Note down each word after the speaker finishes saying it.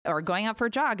or going out for a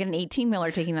jog and an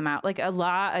 18-wheeler taking them out. Like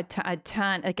a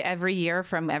ton, like every year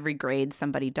from every grade,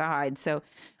 somebody died. So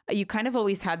you kind of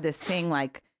always had this thing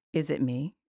like, is it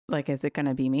me? Like, is it going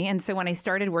to be me? And so when I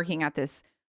started working at this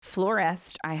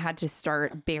florist, I had to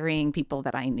start burying people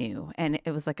that I knew. And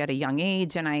it was like at a young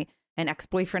age. And an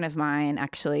ex-boyfriend of mine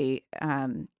actually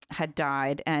had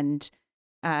died, and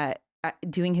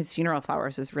doing his funeral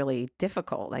flowers was really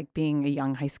difficult. Like being a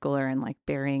young high schooler and like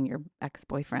burying your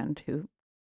ex-boyfriend who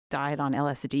died on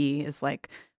LSD is like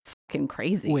fucking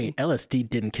crazy. Wait, LSD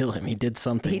didn't kill him. He did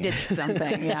something. He did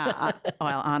something, yeah,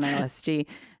 while on LSD.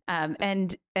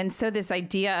 And so this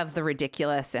idea of the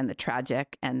ridiculous and the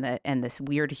tragic and this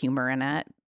weird humor in it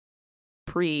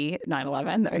pre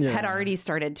 9/11 had already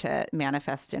started to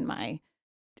manifest in my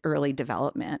early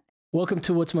development. Welcome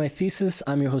to What's My Thesis.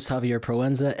 I'm your host, Javier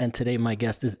Proenza, and today my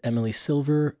guest is Emily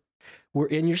Silver. We're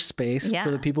in your space.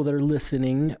 For the people that are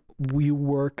listening. We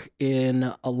work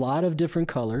in a lot of different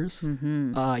colors.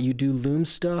 Mm-hmm. You do loom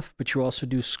stuff, but you also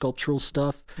do sculptural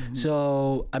stuff. Mm-hmm.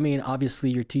 So, I mean, obviously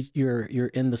you're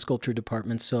in the sculpture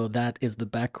department, so that is the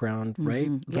background, right?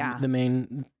 Yeah. The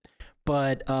main.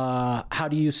 But how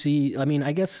do you see? I mean,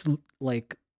 I guess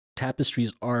like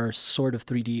tapestries are sort of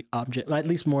 3D object, at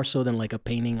least more so than like a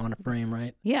painting on a frame,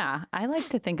 right? Yeah, I like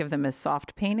to think of them as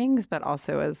soft paintings, but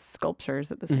also as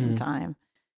sculptures at the same time.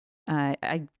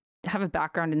 I have a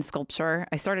background in sculpture.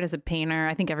 I started as a painter.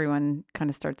 I think everyone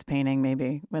kind of starts painting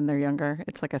maybe when they're younger.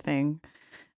 It's like a thing.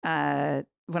 When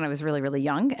I was really, really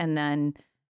young. And then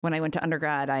when I went to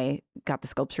undergrad, I got the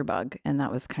sculpture bug, and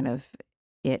that was kind of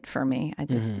it for me. I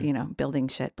just, building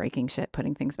shit, breaking shit,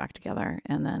 putting things back together.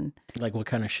 And then like what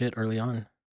kind of shit early on?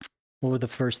 What were the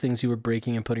first things you were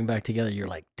breaking and putting back together? You're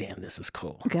like, damn, this is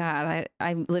cool. God,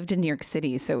 I lived in New York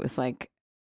City. So it was like,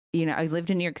 I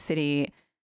lived in New York City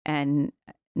and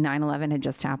 9/11 had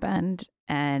just happened,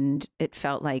 and it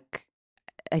felt like,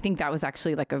 I think that was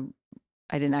actually like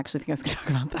I didn't actually think I was going to talk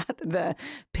about that. The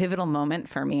pivotal moment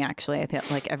for me, actually, I felt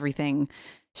like everything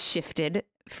shifted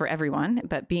for everyone,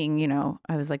 but being,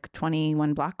 I was like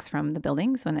 21 blocks from the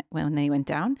buildings when they went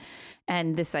down.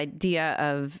 And this idea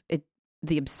of it,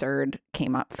 the absurd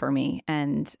came up for me,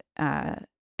 and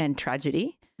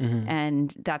tragedy. Mm-hmm.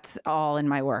 And that's all in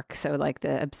my work. So like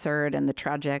the absurd and the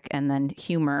tragic, and then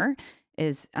humor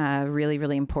is really,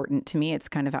 really important to me. It's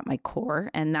kind of at my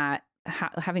core. And that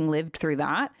having lived through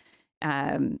that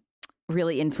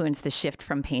really influenced the shift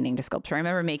from painting to sculpture. I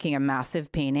remember making a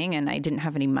massive painting and I didn't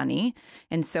have any money.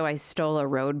 And so I stole a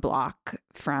roadblock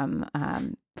from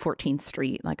 14th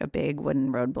Street, like a big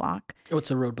wooden roadblock. What's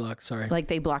a roadblock? Sorry. Like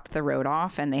they blocked the road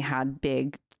off, and they had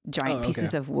big, giant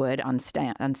pieces of wood on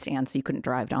stands so you couldn't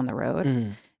drive down the road.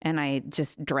 Mm. And I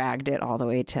just dragged it all the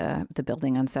way to the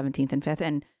building on 17th and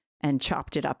 5th and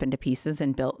chopped it up into pieces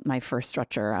and built my first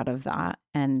stretcher out of that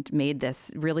and made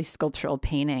this really sculptural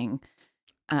painting.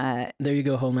 There you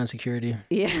go, Homeland Security.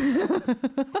 Yeah.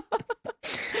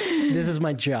 This is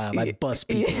my job. I bust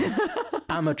people.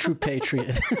 I'm a true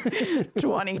patriot.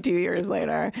 22 years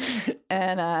later.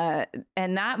 And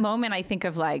that moment, I think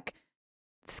of like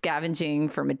scavenging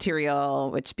for material,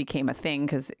 which became a thing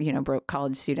because, broke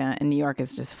college student in New York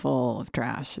is just full of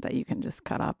trash that you can just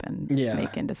cut up and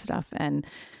make into stuff. And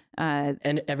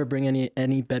ever bring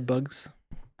any bed bugs?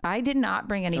 I did not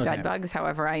bring any bed bugs.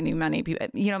 However, I knew many people,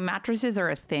 mattresses are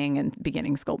a thing in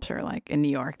beginning sculpture. Like in New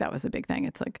York, that was a big thing.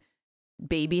 It's like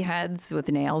baby heads with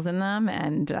nails in them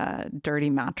and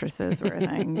dirty mattresses were a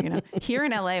thing. Here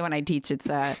in LA, when I teach, it's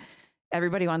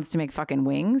everybody wants to make fucking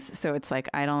wings. So it's like,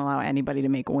 I don't allow anybody to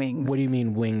make wings. What do you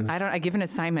mean wings? I give an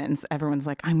assignment and everyone's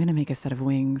like, I'm going to make a set of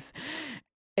wings.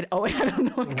 I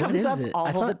don't know. It comes up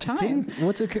all the time.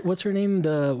 What's her name?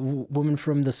 The woman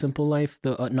from The Simple Life,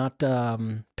 not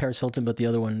Paris Hilton, but the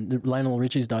other one, Lionel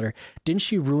Richie's daughter. Didn't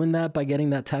she ruin that by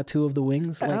getting that tattoo of the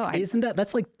wings? Like,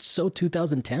 that's like so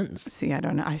 2010s? See, I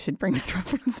don't know. I should bring that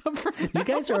reference up for you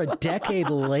guys are a decade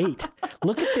late.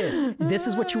 Look at this. This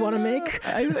is what you want to make?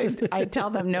 I tell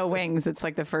them no wings. It's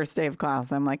like the first day of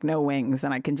class. I'm like, no wings.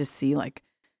 And I can just see like,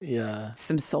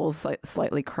 some souls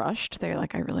slightly crushed. They're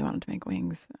like, I really wanted to make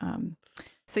wings.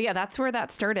 So yeah, that's where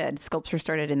that started. Sculpture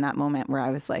started in that moment where I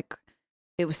was like,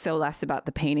 it was so less about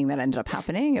the painting that ended up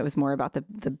happening. It was more about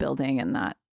the building and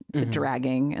that the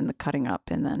dragging and the cutting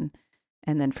up. And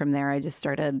then from there, I just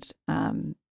started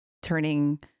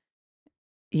turning,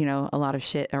 a lot of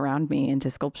shit around me into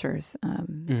sculptures.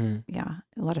 Yeah,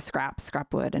 a lot of scrap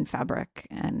wood and fabric.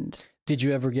 And did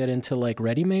you ever get into like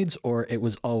ready-mades, or it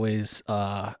was always,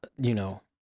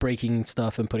 breaking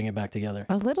stuff and putting it back together?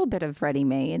 A little bit of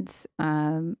ready-mades,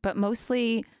 but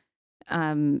mostly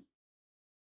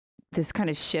this kind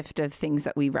of shift of things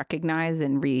that we recognize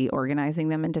and reorganizing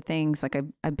them into things. Like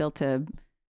I built a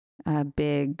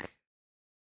big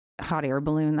hot air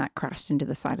balloon that crashed into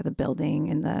the side of the building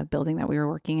in the building that we were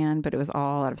working in, but it was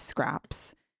all out of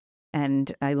scraps.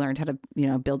 And I learned how to,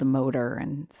 build a motor.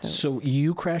 And so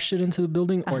you crashed it into the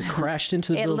building, or it crashed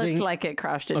into the building? It looked like it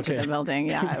crashed into the building.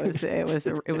 Yeah, it was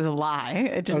a lie.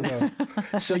 It didn't.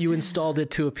 Okay. So you installed it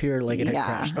to appear like it had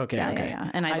crashed. Okay.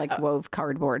 Yeah. And I wove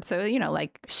cardboard. So,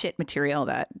 like shit material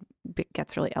that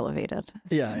gets really elevated.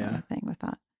 Thing with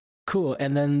that. Cool.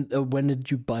 And then when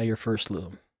did you buy your first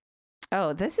loom?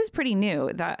 Oh, this is pretty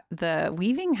new. That the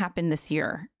weaving happened this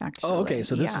year, actually. Oh, okay.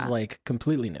 So this is like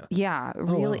completely new. Yeah,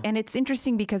 really. Oh, wow. And it's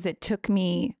interesting because it took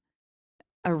me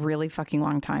a really fucking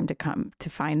long time to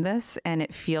find this. And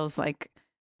it feels like,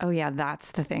 oh yeah,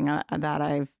 that's the thing that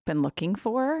I've been looking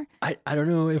for. I don't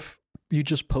know if you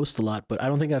just post a lot, but I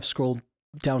don't think I've scrolled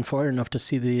down far enough to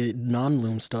see the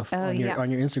non-loom stuff on your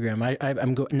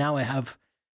Instagram. Now I have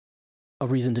a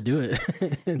reason to do it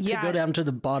to go down to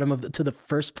the bottom to the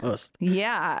first post.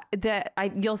 Yeah,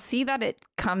 you'll see that it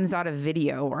comes out of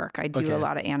video work. I do a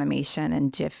lot of animation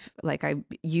and GIF. Like I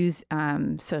use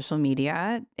social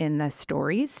media in the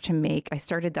stories to make. I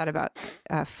started that about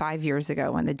 5 years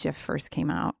ago when the GIF first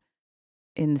came out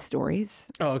in the stories.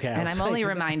 Oh, okay. And I'm only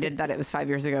reminded that it was 5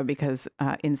 years ago because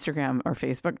Instagram or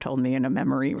Facebook told me in a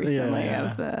memory recently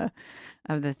of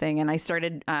the thing, and I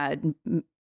started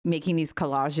making these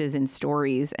collages in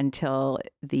stories until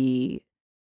the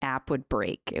app would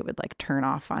break. It would like turn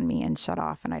off on me and shut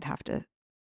off, and I'd have to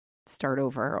start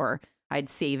over, or I'd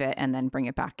save it and then bring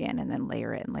it back in and then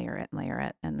layer it and layer it and layer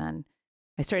it. And then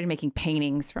I started making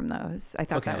paintings from those. I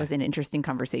thought that was an interesting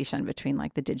conversation between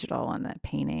like the digital and the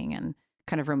painting, and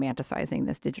kind of romanticizing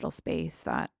this digital space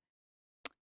that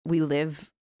we live.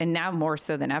 And now more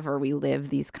so than ever, we live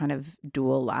these kind of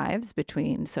dual lives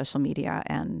between social media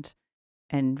and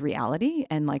reality.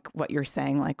 And like what you're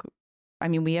saying, like, I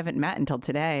mean, we haven't met until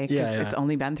today because it's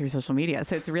only been through social media.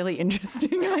 So it's really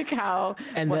interesting, like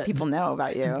what people know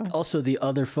about you. Also, the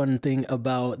other fun thing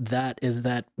about that is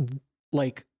that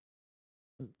like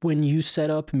when you set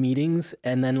up meetings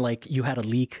and then like you had a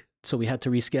leak, so we had to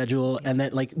reschedule, and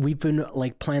then like we've been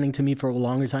like planning to meet for a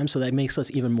longer time. So that makes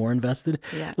us even more invested.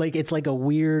 Yeah. Like it's like a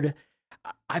weird,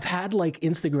 I've had like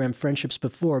Instagram friendships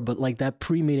before, but like that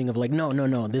pre-meeting of like, no,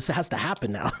 this has to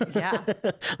happen now. Yeah.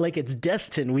 Like it's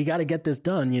destined. We got to get this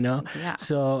done, Yeah.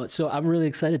 So I'm really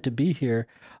excited to be here.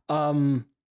 So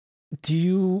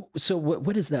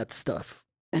what is that stuff?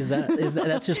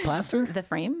 That's just plaster? The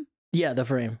frame? Yeah, the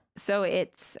frame. So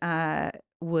it's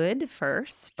wood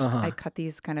first. I cut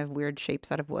these kind of weird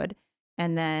shapes out of wood.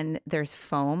 And then there's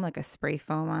foam, like a spray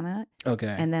foam on it.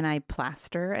 Okay. And then I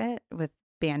plaster it with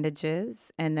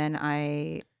bandages, and then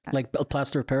I like a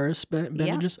plaster of Paris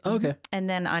bandages. Yeah. Oh, okay. And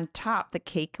then on top, the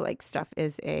cake like stuff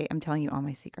is I'm telling you all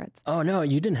my secrets. Oh no,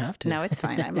 you didn't have to. No, it's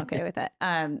fine. I'm okay with it.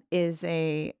 Is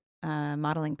a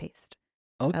modeling paste.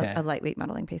 Okay. A lightweight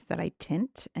modeling paste that I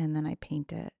tint and then I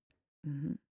paint it.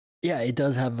 Mm-hmm. Yeah, it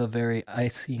does have a very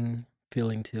icing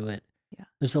feeling to it. Yeah.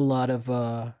 There's a lot of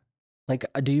like,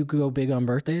 do you go big on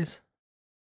birthdays?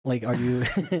 Like, are you?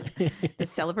 The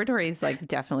celebratory is like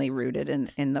definitely rooted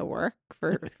in the work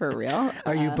for real.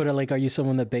 Are you? But like, are you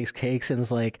someone that bakes cakes and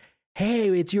is like, "Hey,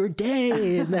 it's your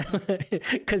day"?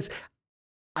 Because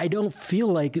I don't feel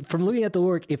like, from looking at the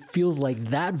work, it feels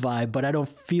like that vibe, but I don't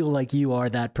feel like you are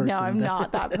that person. No, I'm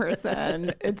not that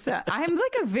person. I'm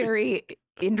like a very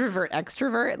introvert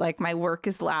extrovert. Like my work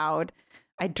is loud.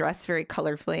 I dress very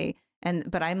colorfully,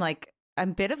 but I'm a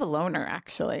bit of a loner,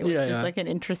 actually, which is like an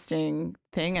interesting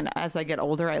thing. And as I get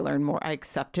older, I learn more. I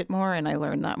accept it more, and I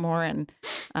learn that more. And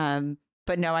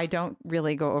but no, I don't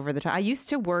really go over the top. I used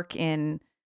to work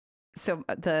so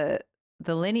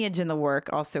the lineage in the work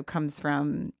also comes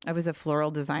from, I was a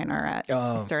floral designer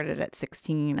I started at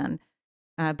 16,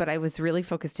 and but I was really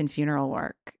focused in funeral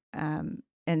work. And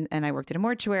I worked at a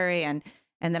mortuary, and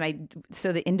then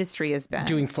so the industry has been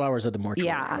doing flowers at the mortuary.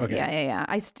 Yeah. Okay.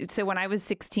 Yeah. So when I was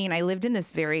 16, I lived in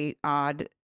this very odd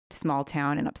small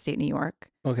town in upstate New York.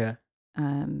 Okay.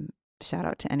 Shout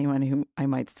out to anyone who I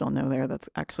might still know there that's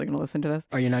actually going to listen to this.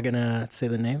 Are you not going to say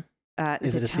the name?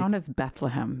 Is it the town of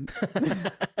Bethlehem,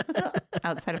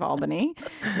 outside of Albany,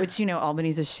 which,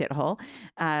 Albany's a shithole.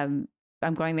 I'm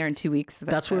going there in 2 weeks.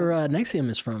 That's where Nexium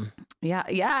is from. Yeah.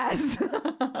 Yes.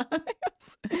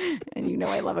 Yes. And you know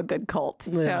I love a good cult.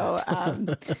 So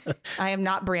I am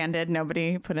not branded.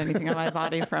 Nobody put anything on my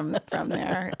body from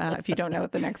there. If you don't know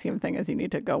what the NXIVM thing is, you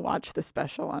need to go watch the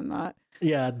special on that.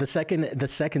 Yeah, the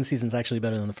second season's actually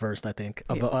better than the first, I think.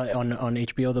 On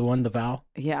HBO, the Vow.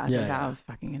 Yeah, the Vow is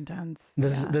fucking intense.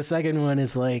 The second one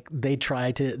is like they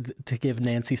try to give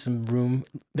Nancy some room.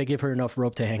 They give her enough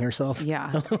rope to hang herself.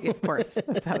 Yeah, of course.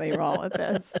 That's how they roll with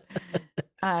this.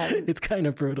 It's kind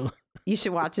of brutal. You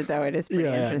should watch it though. It is pretty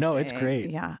interesting. No, it's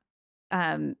great. Yeah.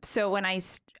 So when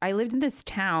I lived in this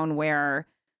town where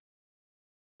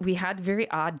we had very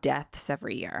odd deaths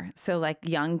every year. So like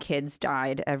young kids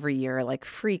died every year, like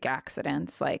freak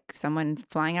accidents, like someone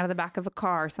flying out of the back of a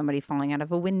car, somebody falling out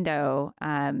of a window.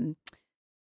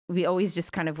 We always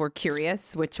just kind of were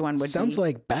curious which one would Sounds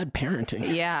like bad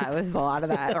parenting. Yeah, it was a lot of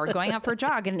that. Or going out for a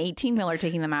jog and an 18-wheeler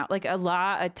taking them out. Like a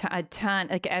ton,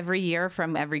 like every year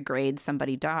from every grade,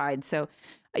 somebody died. So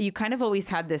you kind of always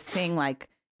had this thing like,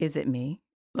 is it me?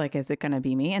 Like, is it going to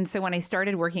be me? And so when I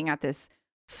started working at this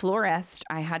Florist,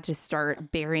 I had to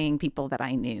start burying people that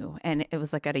I knew. And it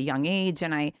was like at a young age.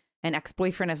 And an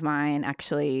ex-boyfriend of mine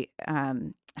actually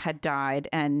had died.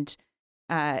 And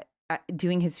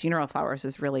doing his funeral flowers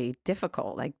was really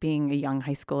difficult, like being a young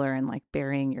high schooler and like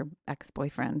burying your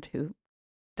ex-boyfriend who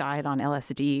died on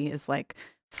LSD is like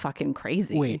fucking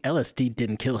crazy. Wait, LSD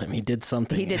didn't kill him. He did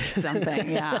something. He did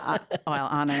something, yeah, while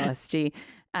on LSD.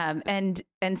 And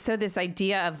so this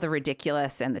idea of the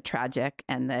ridiculous and the tragic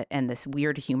and this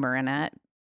weird humor in it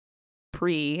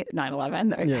pre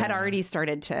 9/11 had already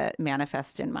started to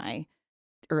manifest in my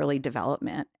early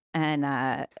development.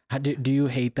 And do you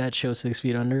hate that show 6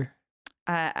 Feet Under?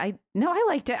 I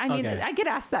liked it. I mean, I get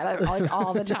asked that like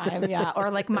all the time. Yeah.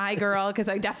 Or like My Girl, because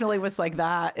I definitely was like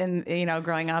that. And,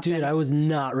 growing up. Dude, I was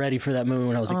not ready for that movie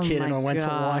when I was a kid. And I went to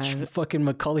watch fucking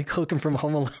Macaulay Culkin from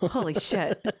Home Alone. Holy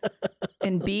shit.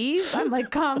 And Bees? I'm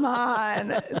like, come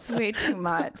on. It's way too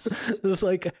much. It's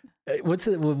like, what's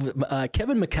it?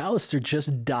 Kevin McAllister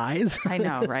just dies. I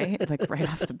know, right? Like right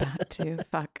off the bat too.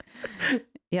 Fuck.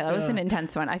 Yeah, that was an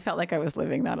intense one. I felt like I was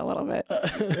living that a little bit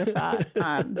with that.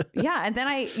 And then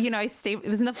I stayed, it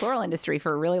was in the floral industry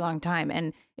for a really long time.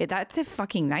 And that's a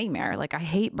fucking nightmare. Like I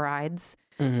hate brides.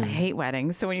 Mm-hmm. I hate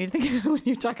weddings. So when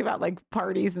you talk about like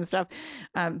parties and stuff,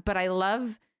 but I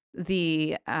love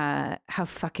the, how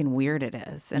fucking weird it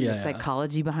is and the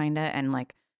psychology behind it and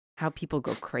like how people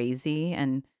go crazy.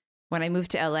 And when I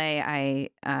moved to LA, I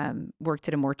worked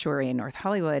at a mortuary in North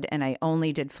Hollywood and I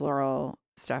only did floral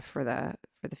stuff for the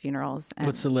funerals. And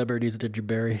what celebrities did you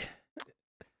bury?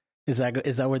 Is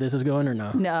that where this is going or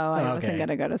no? No, I wasn't going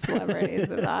to go to celebrities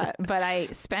with that. But I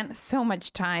spent so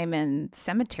much time in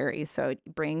cemeteries. So I'd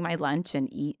bring my lunch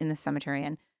and eat in the cemetery.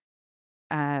 And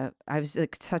I was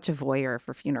like such a voyeur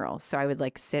for funerals. So I would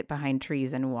like sit behind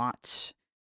trees and watch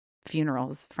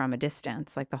funerals from a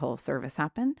distance, like the whole service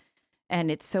happen.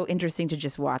 And it's so interesting to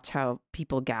just watch how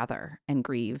people gather and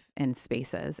grieve in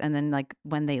spaces. And then like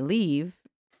when they leave,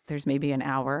 there's maybe an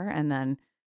hour and then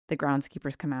the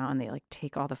groundskeepers come out and they like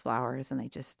take all the flowers and they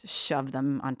just shove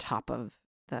them on top of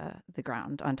the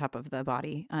ground, on top of the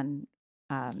body. And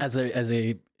as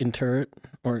a inter it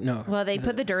or no? Well, they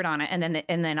put the dirt on it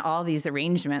and then all these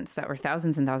arrangements that were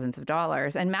thousands and thousands of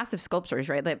dollars and massive sculptures,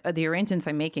 right? The arrangements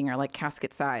I'm making are like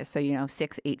casket size. So,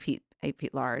 8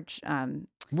 feet large.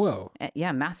 Whoa.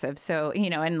 Yeah, massive. So,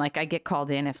 and like I get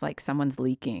called in if like someone's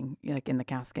leaking, like in the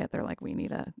casket, they're like, we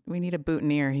need a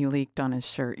boutonniere. He leaked on his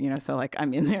shirt, so like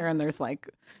I'm in there and there's like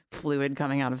fluid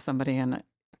coming out of somebody and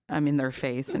I'm in their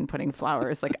face and putting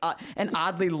flowers, like an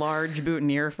oddly large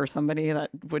boutonniere for somebody that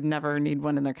would never need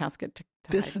one in their casket to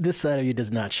this side of you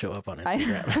does not show up on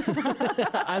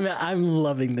Instagram. I'm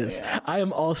loving this. Yeah. I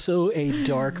am also a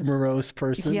dark, morose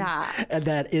person. Yeah. And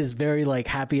that is very like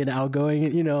happy and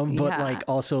outgoing, but like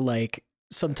also like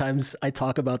sometimes I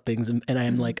talk about things and I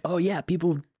am like, oh yeah,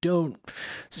 people don't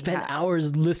spend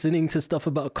hours listening to stuff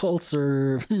about cults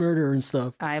or murder and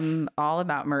stuff. I'm all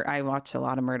about murder. I watch a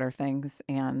lot of murder things.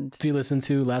 And do you listen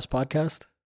to Last Podcast?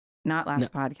 Not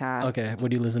Last Podcast. Okay.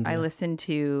 What do you listen to? I listen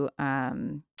to,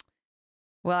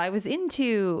 I was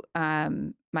into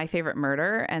My Favorite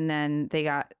Murder, and then they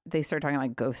started talking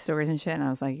like ghost stories and shit, and I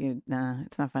was like, nah,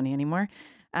 it's not funny anymore.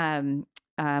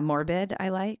 Morbid, I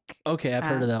like. Okay, I've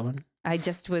heard of that one. I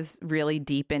just was really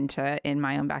deep into In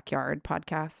My Own Backyard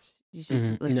podcast. Did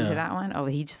you listen to that one? Oh,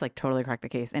 he just like totally cracked the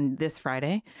case. And this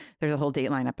Friday, there's a whole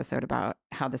Dateline episode about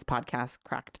how this podcast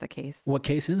cracked the case. What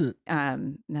case is it?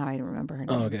 No, I don't remember her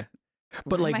name. Oh, okay.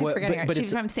 But like what? But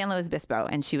she's from San Luis Obispo,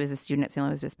 and she was a student at San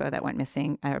Luis Obispo that went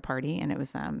missing at a party, and it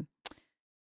was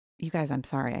You guys, I'm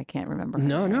sorry, I can't remember.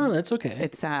 No, that's okay.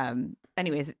 It's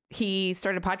anyways, he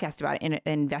started a podcast about it and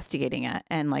investigating it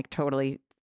and like totally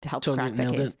helped crack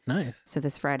the case. Nice. So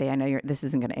this Friday, I know this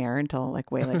isn't going to air until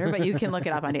like way later, but you can look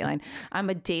it up on Dateline. I'm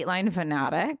a Dateline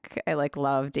fanatic. I like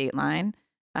love Dateline.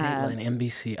 Dateline,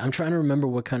 NBC. I'm trying to remember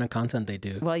what kind of content they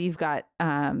do. Well, you've got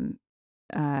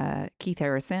Keith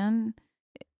Harrison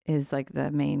is like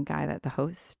the main guy, that the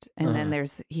host, and then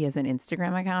he has an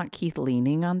Instagram account, Keith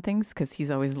Leaning on Things, because he's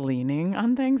always leaning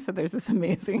on things. So there's this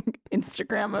amazing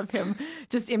Instagram of him,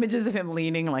 just images of him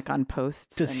leaning like on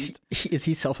posts. Is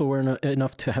he self-aware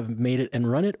enough to have made it and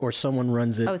run it, or someone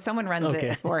runs it? Oh, someone runs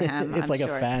it for him. It's like a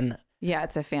fan. Yeah,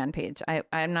 it's a fan page.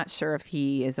 I'm not sure if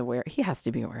he is aware. He has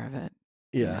to be aware of it.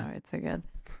 Yeah, it's a good.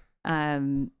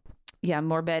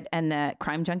 Morbid and the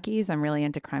Crime Junkies. I'm really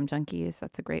into Crime Junkies.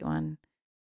 That's a great one.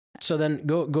 So then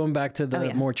going back to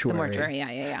the mortuary. The mortuary,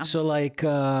 yeah. So like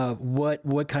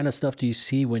what kind of stuff do you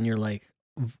see when you're like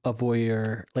a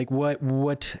voyeur? Like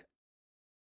what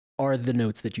are the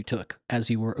notes that you took as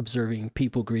you were observing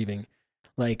people grieving?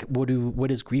 Like what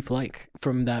is grief like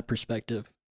from that perspective?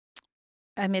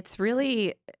 It's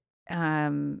really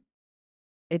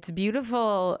it's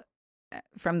beautiful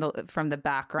from the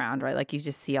background, right? Like you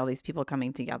just see all these people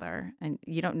coming together and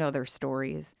you don't know their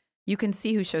stories. You can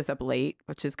see who shows up late,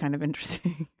 which is kind of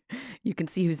interesting. You can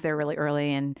see who's there really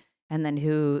early and then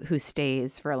who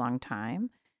stays for a long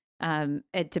time.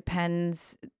 It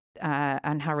depends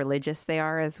on how religious they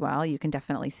are as well. You can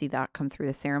definitely see that come through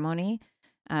the ceremony.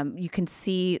 You can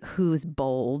see who's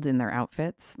bold in their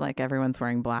outfits, like everyone's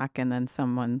wearing black, and then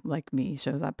someone like me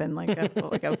shows up in like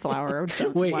a flower.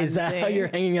 Wait, is that how you're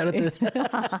hanging out at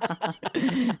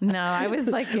the? No, I was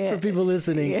like for people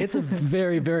listening. It's a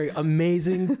very, very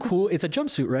amazing, cool. It's a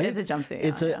jumpsuit, right? It's a jumpsuit.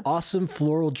 It's an awesome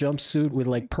floral jumpsuit with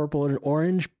like purple and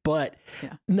orange, but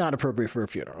not appropriate for a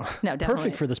funeral. No, definitely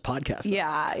perfect for this podcast. Though.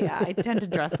 Yeah. I tend to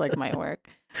dress like my work.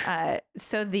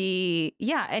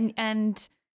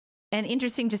 And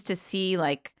interesting just to see,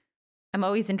 like, I'm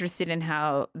always interested in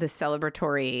how the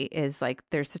celebratory is like,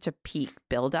 there's such a peak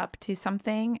buildup to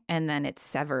something and then it's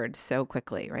severed so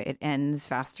quickly, right? It ends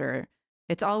faster.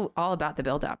 It's all about the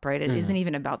buildup, right? It isn't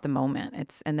even about the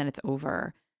moment. And then it's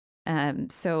over.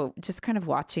 So just kind of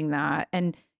watching that,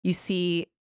 and you see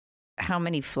how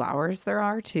many flowers there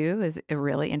are too is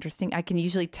really interesting. I can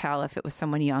usually tell if it was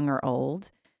someone young or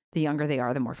old. The younger they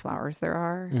are, the more flowers there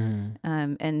are.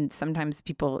 Mm-hmm. And sometimes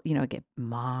people, get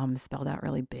mom spelled out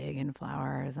really big in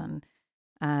flowers. And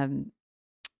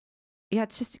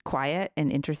it's just quiet and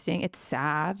interesting. It's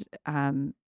sad,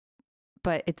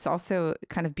 but it's also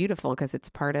kind of beautiful because it's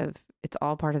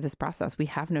all part of this process. We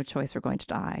have no choice. We're going to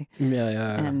die.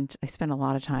 Yeah. And I spend a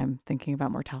lot of time thinking about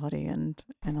mortality and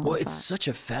all well, it's such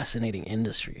a fascinating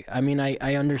industry. I mean,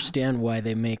 I understand why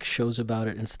they make shows about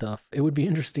it and stuff. It would be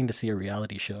interesting to see a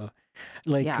reality show.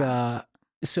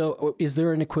 So is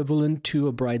there an equivalent to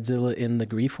a Bridezilla in the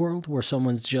grief world where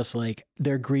someone's just like,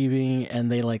 they're grieving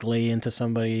and they like lay into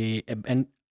somebody, and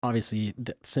obviously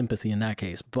sympathy in that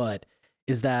case, but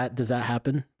does that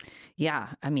happen? Yeah.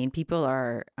 I mean, people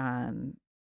are,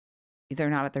 they're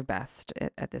not at their best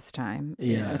at this time.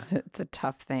 Yeah. It's a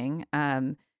tough thing.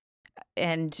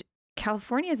 And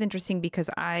California is interesting because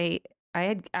I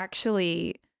had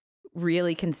actually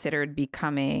really considered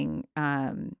becoming,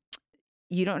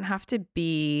 you don't have to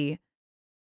be,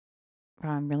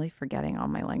 I'm really forgetting all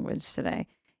my language today.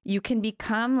 You can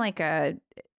become like a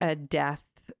death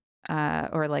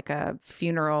or like a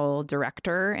funeral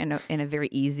director in a very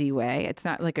easy way. It's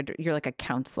not like you're like a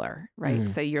counselor, right? Mm-hmm.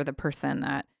 So you're the person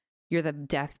you're the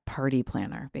death party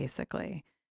planner, basically.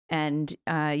 And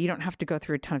you don't have to go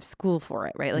through a ton of school for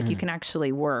it, right? Like you can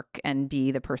actually work and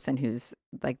be the person who's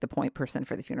like the point person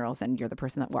for the funerals, and you're the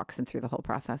person that walks them through the whole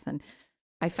process. And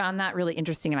I found that really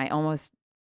interesting, and I almost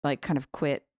like kind of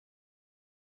quit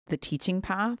the teaching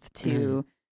path to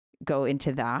go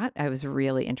into that. I was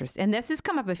really interested. And this has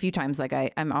come up a few times.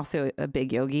 Like I'm also a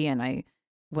big yogi, and I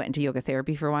went into yoga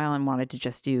therapy for a while and wanted to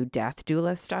just do death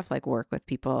doula stuff, like work with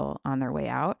people on their way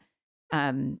out.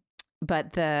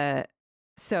 But the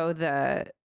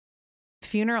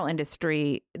funeral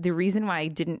industry, the reason why I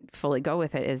didn't fully go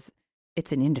with it is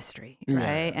it's an industry, right?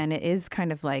 Yeah. And it is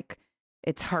kind of like,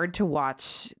 it's hard to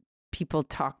watch people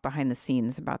talk behind the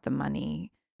scenes about the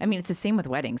money. I mean, it's the same with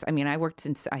weddings. I mean, I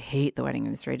hate the wedding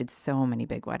industry. I did so many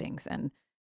big weddings, and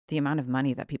the amount of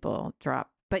money that people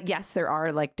drop. But yes, there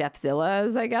are like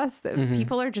deathzillas, I guess.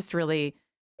 People are just really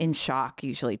in shock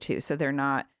usually too. So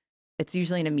it's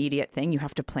usually an immediate thing. You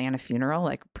have to plan a funeral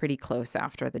like pretty close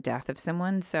after the death of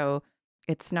someone. So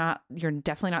you're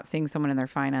definitely not seeing someone in their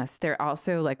finest. They're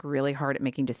also like really hard at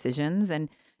making decisions. And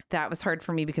that was hard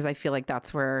for me because I feel like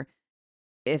that's where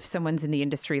if someone's in the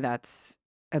industry that's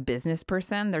a business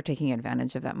person, they're taking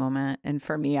advantage of that moment. And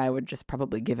for me, I would just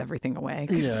probably give everything away.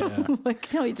 Yeah.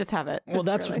 Like, no, you just have it. Well,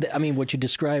 that's really... I mean, what you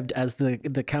described as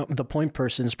the point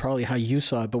person is probably how you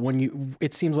saw it. But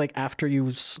it seems like after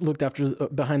you looked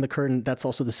behind the curtain, that's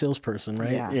also the salesperson,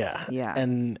 right? Yeah.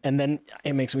 And then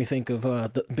it makes me think of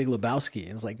the Big Lebowski.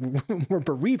 It's like, we're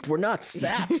bereaved. We're not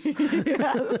saps.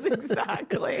 Yes,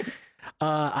 exactly.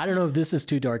 I don't know if this is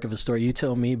too dark of a story. You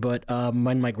tell me. But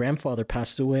when my grandfather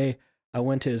passed away, I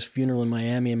went to his funeral in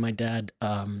Miami, and my dad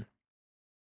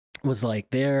was like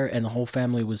there, and the whole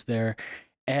family was there,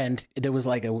 and there was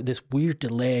like this weird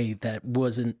delay that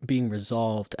wasn't being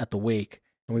resolved at the wake,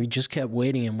 and we just kept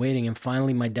waiting and waiting, and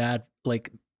finally my dad,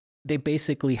 like, they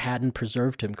basically hadn't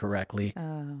preserved him correctly,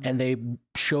 and they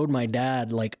showed my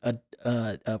dad like a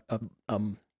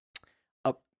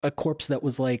corpse that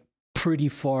was like pretty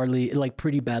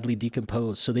badly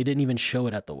decomposed, so they didn't even show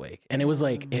it at the wake. And it was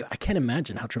like, I can't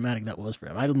imagine how traumatic that was for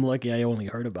him. I'm lucky I only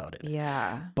heard about it.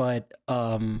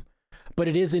 But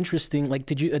it is interesting. Like,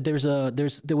 did you there was a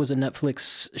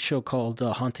Netflix show called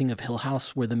Haunting of Hill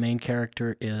House, where the main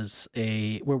character is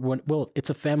it's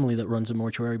a family that runs a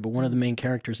mortuary, but one of the main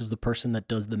characters is the person that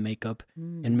does the makeup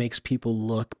and makes people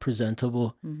look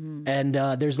presentable. And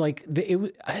there's like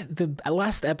the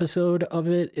last episode of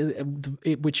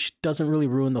it, which doesn't really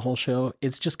ruin the whole show.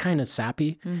 It's just kind of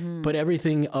sappy, but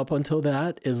everything up until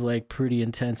that is like pretty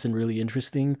intense and really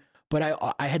interesting. But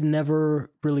I had never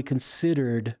really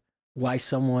considered why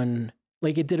someone,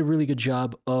 like, it did a really good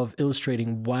job of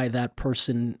illustrating why that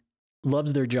person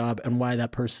loves their job and why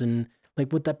that person,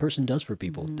 like, what that person does for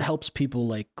people, helps people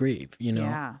like grieve, you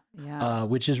know? Yeah.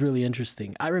 Which is really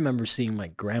interesting. I remember seeing my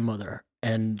grandmother,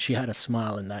 and she had a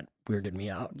smile, and that weirded me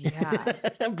out. Yeah.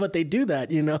 But they do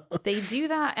that, you know? They do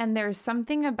that. And there's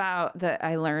something about that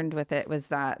I learned with it was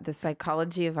that the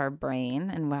psychology of our brain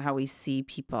and how we see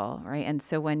people, right? And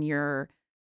so when you're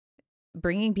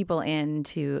bringing people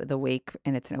into the wake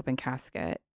and it's an open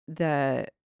casket, the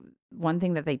one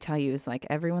thing that they tell you is like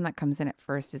everyone that comes in at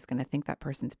first is going to think that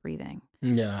person's breathing.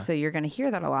 Yeah. So you're going to hear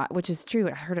that a lot, which is true.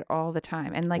 I heard it all the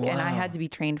time. And like, and I had to be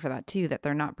trained for that too, that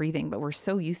they're not breathing, but we're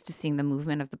so used to seeing the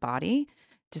movement of the body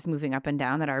just moving up and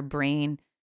down that our brain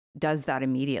does that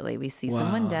immediately. We see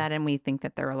someone dead and we think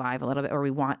that they're alive a little bit, or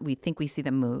we think we see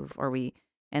them move,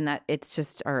 and that it's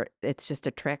just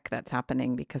a trick that's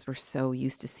happening because we're so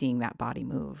used to seeing that body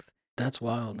move. That's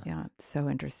wild. Yeah, it's so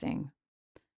interesting.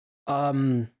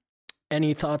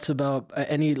 Any thoughts about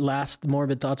any last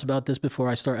morbid thoughts about this before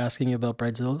I start asking you about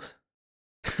bridezillas?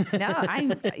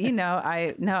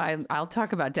 I'll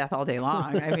talk about death all day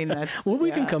long. I mean, that's well, we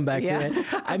can come back to it.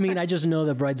 I mean, I just know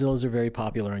that bridezillas are very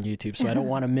popular on YouTube, so I don't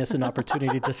want to miss an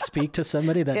opportunity to speak to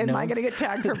somebody that knows. Am I going to get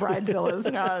tagged for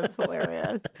bridezillas? No, it's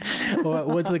hilarious.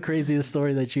 What's the craziest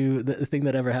story the thing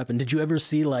that ever happened? Did you ever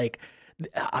see like,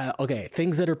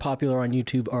 things that are popular on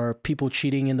YouTube are people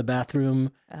cheating in the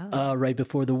bathroom right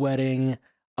before the wedding.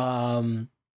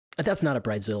 That's not a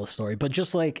bridezilla story, but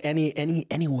just like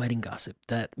any wedding gossip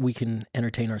that we can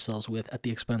entertain ourselves with at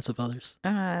the expense of others.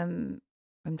 I'm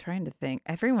trying to think.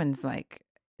 Everyone's like,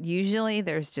 usually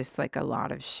there's just like a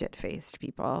lot of shit-faced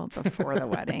people before the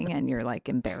wedding, and you're like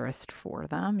embarrassed for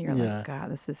them. You're like, God,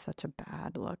 this is such a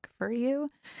bad look for you.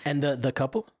 And the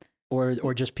couple?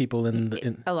 Or just people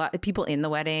a lot of people in the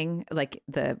wedding, like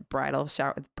the bridal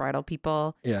shower, bridal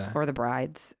people, or the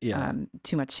brides.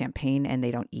 Too much champagne and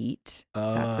they don't eat.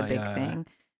 That's a big thing.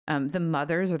 The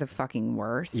mothers are the fucking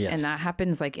worst, and that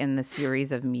happens like in the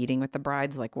series of meeting with the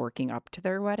brides, like working up to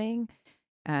their wedding.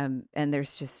 And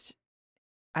there's just,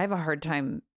 I have a hard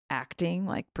time acting,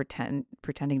 like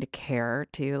pretending to care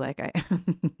too. Like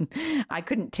I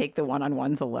couldn't take the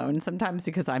one-on-ones alone sometimes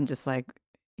because I'm just like,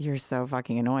 you're so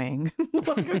fucking annoying.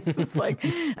 It's just like,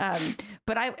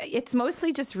 but it's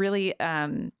mostly just really,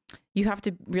 you have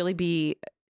to really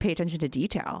pay attention to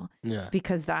detail,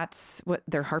 because that's what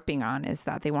they're harping on, is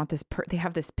that they want this, they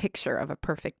have this picture of a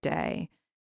perfect day.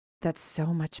 That's so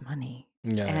much money.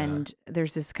 And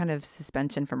there's this kind of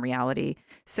suspension from reality.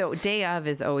 So day of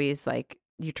is always like,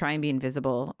 you try and be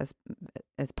invisible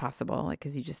as possible, like,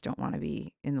 because you just don't want to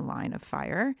be in the line of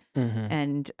fire.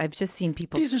 And I've just seen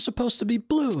people. These are supposed to be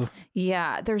blue.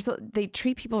 Yeah, they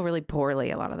treat people really poorly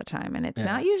a lot of the time, and it's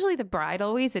not usually the bride.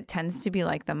 Always, it tends to be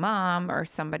like the mom or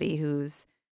somebody who's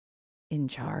in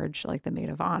charge, like the maid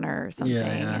of honor or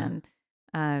something.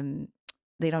 And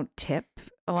they don't tip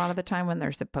a lot of the time when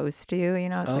they're supposed to. You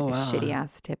know, it's a shitty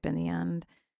ass tip in the end.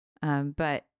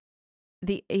 But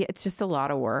it's just a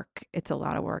lot of work. It's a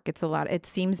lot of work. It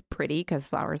seems pretty because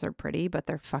flowers are pretty, but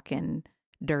they're fucking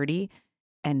dirty.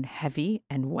 and heavy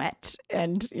and wet.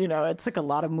 And, it's like a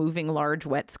lot of moving large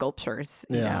wet sculptures,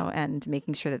 you know, and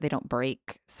making sure that they don't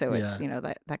break. So it's,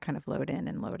 that kind of load in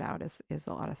and load out is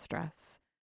a lot of stress.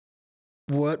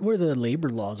 What were the labor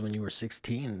laws when you were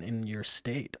 16 in your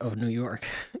state of New York?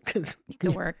 Because you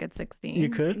could work at 16. You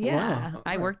could? Yeah. Wow.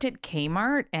 I worked at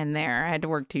Kmart, and I had to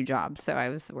work 2 jobs. So I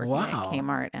was working at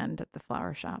Kmart and at the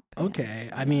flower shop. Okay.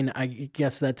 I mean, I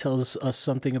guess that tells us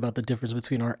something about the difference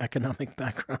between our economic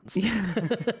backgrounds.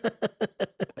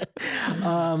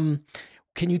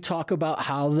 Can you talk about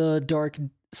how the dark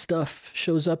stuff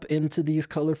shows up into these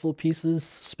colorful pieces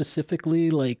specifically?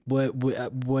 Like what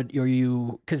are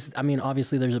you, because I mean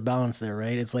obviously there's a balance there,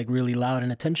 right? It's like really loud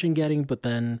and attention getting, but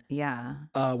then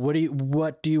what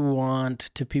do you want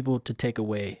to people to take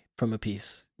away from a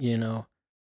piece,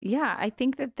 I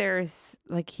think that there's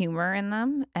like humor in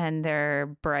them, and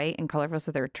they're bright and colorful,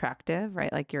 so they're attractive,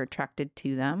 right? Like you're attracted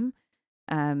to them.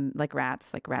 Like rat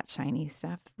shiny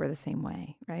stuff, we're the same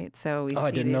way, right? So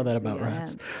I didn't know that about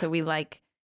rats. So we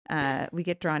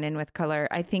get drawn in with color.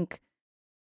 I think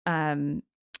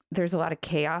there's a lot of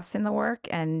chaos in the work,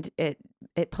 and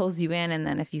it pulls you in, and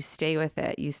then if you stay with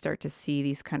it, you start to see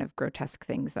these kind of grotesque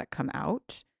things that come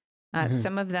out.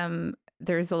 Some of them,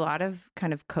 there's a lot of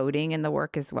kind of coding in the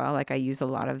work as well. Like I use a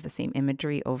lot of the same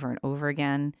imagery over and over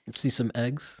again. See some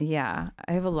eggs? Yeah.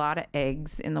 I have a lot of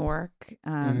eggs in the work.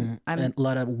 And a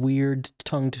lot of weird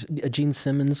tongued Gene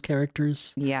Simmons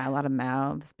characters. Yeah. A lot of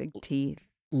mouths, big teeth.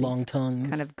 Long tongues.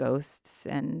 Kind of ghosts.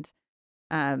 And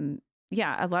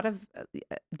a lot of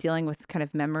dealing with kind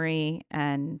of memory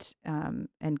and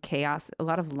chaos, a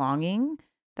lot of longing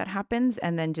that happens,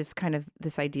 and then just kind of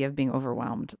this idea of being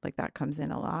overwhelmed, like that comes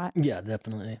in a lot. Yeah,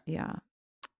 definitely. Yeah.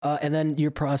 And then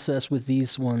your process with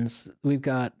these ones, we've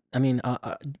got,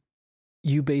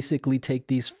 you basically take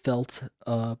these felt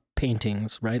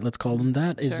paintings, right? Let's call them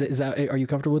that. Sure. Is that, are you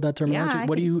comfortable with that terminology?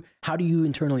 Yeah, how do you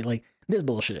internally, like, this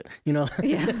bullshit,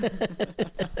 Yeah.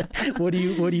 What do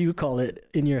you call it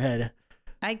in your head?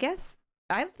 I guess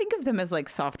I think of them as like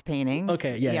soft paintings.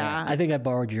 Okay. Yeah. I think I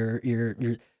borrowed your,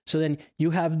 so then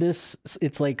you have this,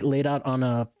 it's like laid out on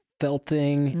a felt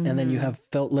thing, and then you have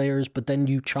felt layers, but then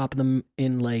you chop them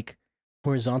in like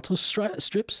horizontal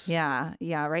strips. Yeah.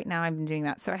 Right now I've been doing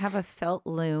that. So I have a felt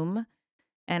loom,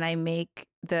 and I make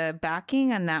the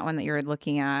backing on that one that you're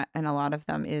looking at, and a lot of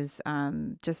them is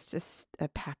just a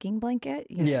packing blanket.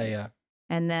 Yeah.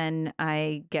 And then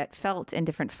I get felt in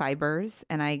different fibers,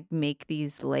 and I make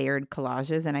these layered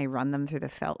collages, and I run them through the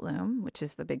felt loom, which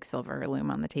is the big silver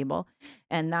loom on the table.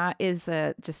 And that is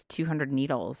just 200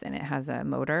 needles, and it has a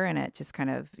motor, and it just kind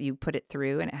of, you put it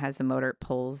through, and it has a motor, it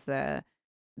pulls the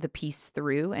piece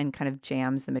through and kind of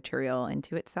jams the material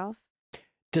into itself.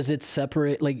 Does it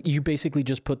separate, like you basically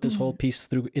just put this whole piece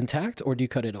through intact, or do you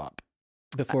cut it up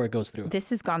before it goes through? This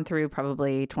has gone through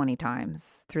probably 20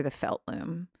 times through the felt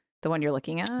loom. The one you're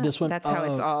looking at? This one? That's how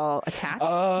it's all attached.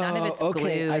 None of it's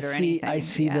glued or anything. I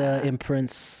see the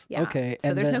imprints. Yeah. Okay.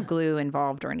 So there's no glue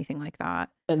involved or anything like that.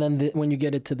 And then when you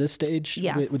get it to this stage,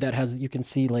 you can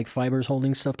see like fibers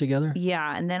holding stuff together?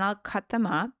 Yeah. And then I'll cut them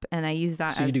up, and I use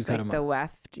that as like the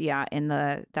weft. Yeah.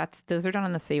 Those are done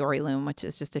on the Sayori loom, which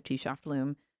is just a 2-shaft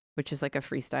loom, which is like a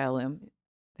freestyle loom.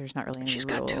 There's not really any She's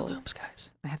rules. got 2 looms,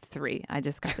 guys. I have 3. I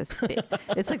just got this big.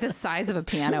 It's like the size of a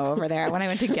piano over there. When I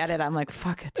went to get it, I'm like,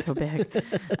 fuck, it's so big.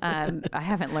 I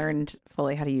haven't learned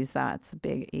fully how to use that. It's a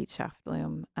big 8-shaft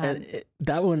loom.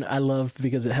 That one I love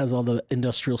because it has all the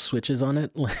industrial switches on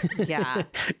it. Yeah.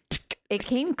 It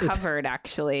came covered,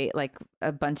 actually, like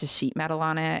a bunch of sheet metal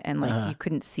on it, and like you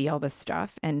couldn't see all the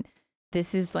stuff. And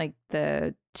this is like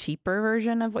the cheaper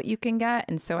version of what you can get.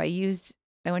 And so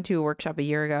I went to a workshop a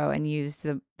year ago and used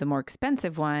the more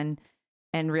expensive one,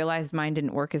 and realized mine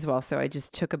didn't work as well. So I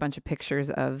just took a bunch of pictures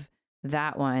of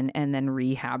that one and then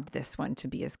rehabbed this one to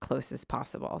be as close as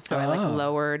possible. So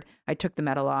I took the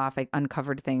metal off, I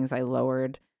uncovered things, I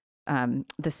lowered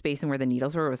the spacing where the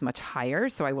needles were. It was much higher,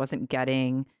 so I wasn't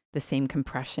getting the same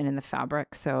compression in the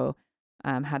fabric. So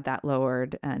had that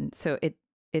lowered, and so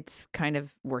it's kind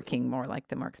of working more like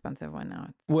the more expensive one now.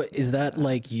 What is that,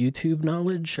 like YouTube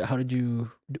knowledge? How did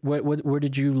you, where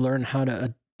did you learn how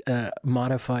to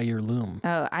modify your loom?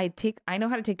 Oh, I know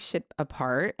how to take shit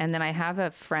apart, and then I have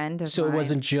a friend of mine. It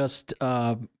wasn't just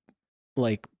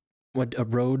like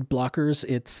road blockers.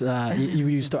 It's you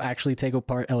used to actually take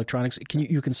apart electronics.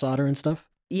 You can solder and stuff?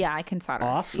 Yeah, I can solder.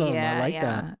 Awesome. I like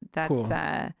that. That's cool.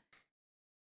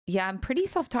 Yeah, I'm pretty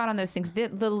self-taught on those things.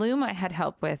 The loom I had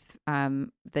help with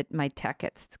my tech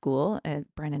at school,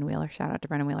 Brennan Wheeler. Shout out to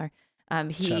Brennan Wheeler.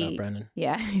 Shout out Brennan.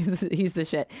 Yeah, he's the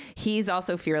shit. He's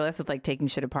also fearless with like taking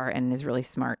shit apart and is really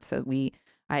smart. So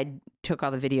I took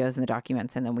all the videos and the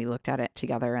documents, and then we looked at it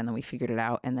together, and then we figured it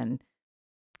out, and then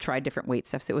tried different weight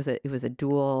stuff. So it was a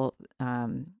dual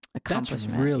accomplishment.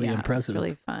 That's really impressive. It was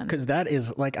really fun. Because that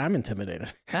is like, I'm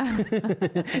intimidated,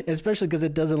 especially because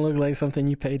it doesn't look like something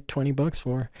you paid $20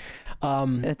 for.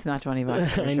 It's not $20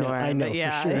 for I know, sure. I know for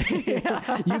sure.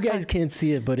 Yeah. You guys can't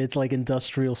see it, but it's like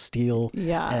industrial steel.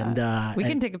 Yeah. And we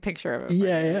can take a picture of it.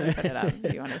 Yeah. Put it up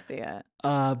if you want to see it.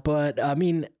 But I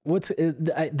mean,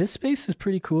 this space is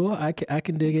pretty cool. I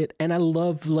can dig it. And I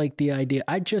love like the idea.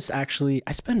 I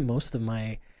spend most of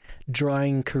my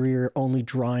drawing career only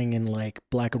drawing in like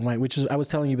black and white, which is, I was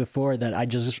telling you before that I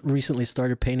just recently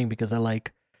started painting because I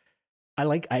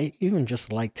even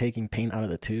just like taking paint out of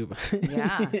the tube.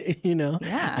 Yeah. You know?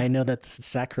 Yeah. I know that's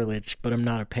sacrilege, but I'm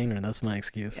not a painter. That's my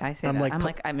excuse. I say I'm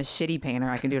that. I'm a shitty painter.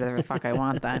 I can do whatever the fuck I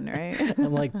want then, right?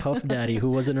 I'm like Puff Daddy,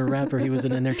 who wasn't a rapper. He was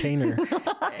an entertainer.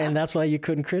 And that's why you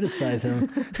couldn't criticize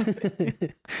him.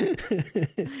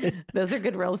 Those are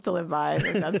good rules to live by. I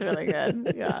think that's really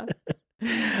good. Yeah.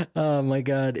 Oh my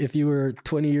God. If you were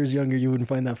 20 years younger, you wouldn't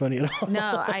find that funny at all.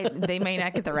 No, they may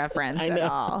not get the reference at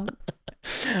all.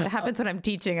 It happens when I'm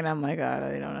teaching and I'm like, oh,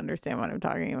 they don't understand what I'm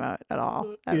talking about at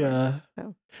all. Ever. Yeah.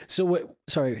 So what,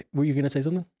 sorry, were you going to say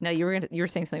something? No, you were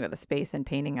saying something about the space and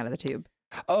painting out of the tube.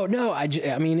 Oh no, I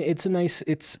mean,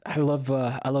 I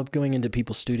love going into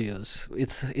people's studios.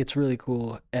 It's really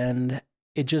cool. And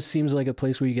it just seems like a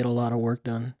place where you get a lot of work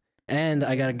done. And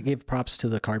I gotta give props to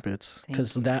the carpets,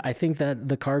 because I think that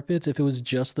the carpets, if it was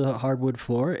just the hardwood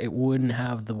floor, it wouldn't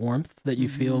have the warmth that you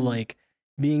feel like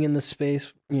being in the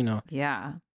space, you know.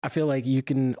 Yeah. I feel like you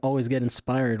can always get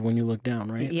inspired when you look down,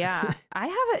 right? Yeah.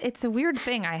 It's a weird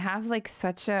thing. I have like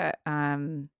such a,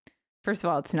 first of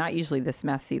all, it's not usually this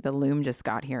messy. The loom just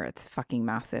got here. It's fucking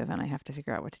massive and I have to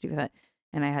figure out what to do with it.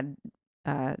 And I had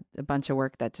a bunch of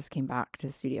work that just came back to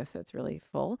the studio, so it's really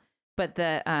full. But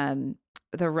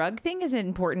the rug thing is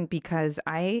important because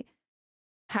I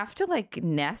have to like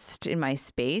nest in my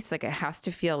space. Like it has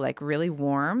to feel like really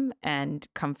warm and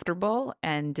comfortable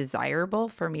and desirable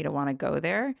for me to want to go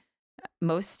there.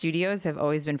 Most studios have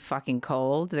always been fucking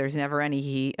cold. There's never any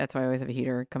heat. That's why I always have a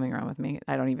heater coming around with me.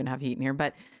 I don't even have heat in here,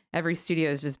 but every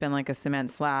studio has just been like a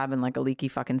cement slab and like a leaky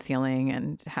fucking ceiling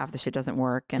and half the shit doesn't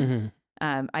work. And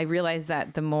I realize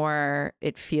that the more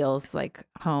it feels like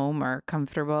home or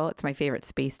comfortable, it's my favorite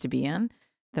space to be in,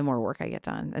 the more work I get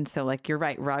done. And so like, you're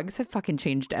right. Rugs have fucking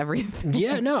changed everything.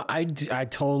 Yeah, no, I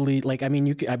totally like, I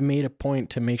mean, I've made a point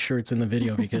to make sure it's in the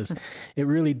video because it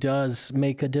really does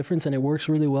make a difference and it works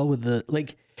really well with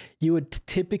like you would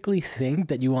typically think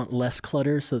that you want less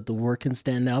clutter so that the work can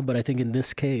stand out. But I think in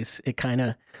this case, it kind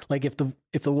of like if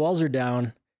the walls are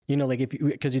down, you know, like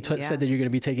because you said that you're going to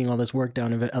be taking all this work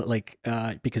down,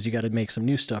 because you got to make some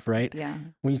new stuff, right? Yeah.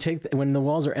 When the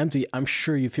walls are empty, I'm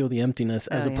sure you feel the emptiness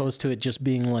as opposed to it just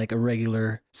being like a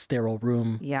regular sterile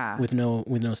room. Yeah. With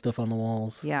no stuff on the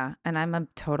walls. Yeah. And I'm a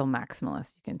total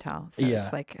maximalist, you can tell. So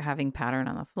it's like having pattern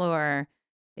on the floor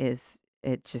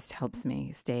it just helps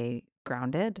me stay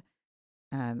grounded.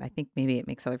 I think maybe it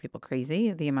makes other people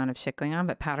crazy, the amount of shit going on,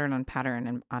 but pattern on pattern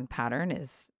and on pattern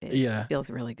feels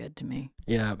really good to me.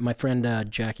 Yeah. My friend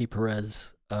Jackie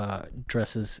Perez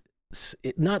dresses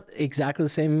not exactly the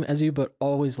same as you, but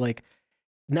always like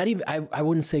not even, I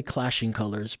wouldn't say clashing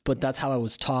colors, but that's how I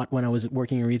was taught when I was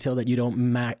working in retail, that you don't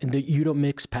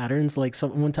mix patterns. Like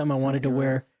one time I wanted to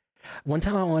wear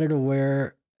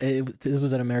this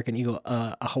was an American Eagle,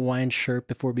 a Hawaiian shirt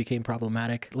before it became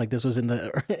problematic. Like this was in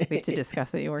the... We have to discuss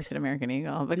that you worked at American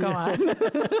Eagle, but go on.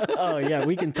 Oh yeah,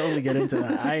 we can totally get into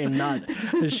that. I am not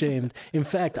ashamed. In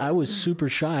fact, I was super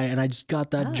shy and I just got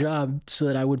that job so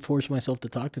that I would force myself to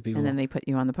talk to people. And then they put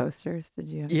you on the posters, did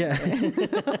you? Yeah.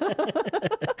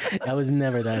 I was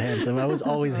never that handsome. I was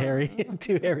always hairy,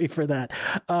 too hairy for that.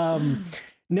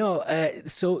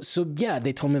 So yeah,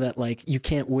 they told me that like you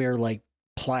can't wear like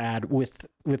plaid with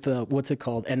what's it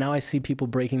called, and now I see people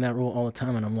breaking that rule all the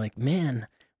time and I'm like, man,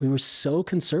 we were so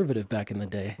conservative back in the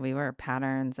day. We were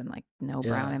patterns and like no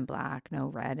brown and black, no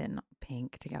red and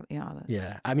pink together, you know.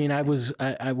 Yeah, I mean, I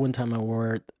one time I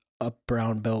wore a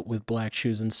brown belt with black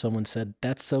shoes and someone said,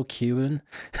 that's so Cuban.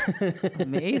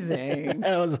 Amazing.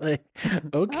 I was like,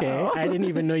 okay, I didn't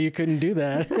even know you couldn't do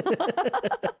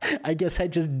that. I guess I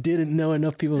just didn't know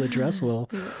enough people to dress well.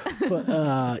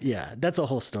 But yeah, that's a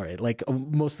whole story. Like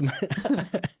most of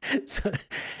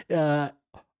my...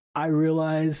 I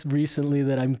realized recently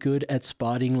that I'm good at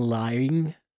spotting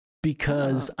lying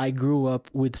because I grew up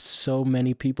with so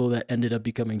many people that ended up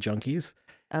becoming junkies.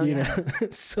 Oh, you know,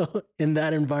 so in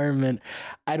that environment,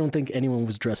 I don't think anyone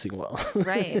was dressing well.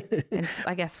 Right. And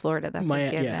I guess Florida, that's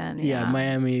a given. Yeah,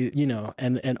 Miami, you know,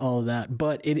 and all of that.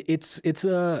 But it's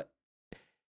a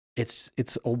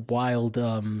wild.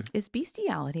 Is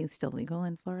bestiality still legal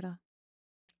in Florida?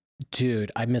 Dude,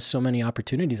 I missed so many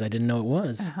opportunities. I didn't know it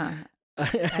was. Uh-huh.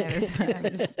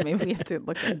 Maybe we have to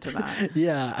look into that.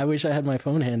 Yeah, I wish I had my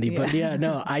phone handy, but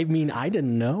no, I mean, I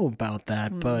didn't know about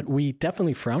that, but we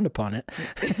definitely frowned upon it.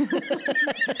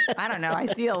 I don't know. I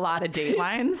see a lot of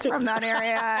datelines from that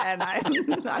area, and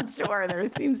I'm not sure. There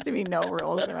seems to be no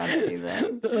rules around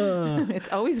anything. It's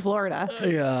always Florida.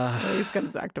 Yeah. It always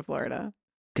comes back to Florida.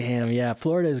 Damn, yeah.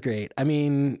 Florida is great. I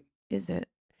mean... Is it?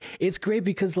 It's great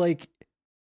because, like,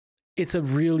 it's a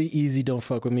really easy don't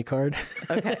fuck with me card.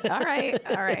 Okay. All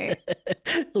right.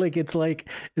 Like, it's like,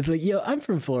 yo, I'm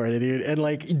from Florida, dude. And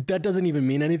like, that doesn't even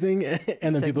mean anything.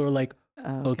 And then people are like,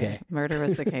 okay. Murder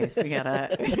was the case. We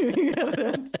gotta.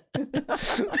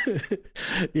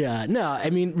 Yeah. No, I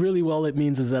mean, really, all it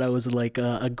means is that I was like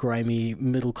a grimy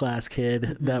middle-class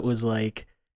kid that was like,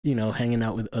 you know, hanging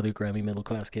out with other grimy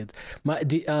middle-class kids.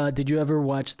 Did you ever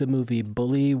watch the movie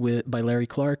Bully by Larry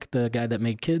Clark, the guy that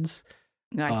made Kids?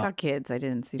 No, I saw Kids. I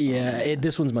didn't see. Yeah,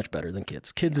 this one's much better than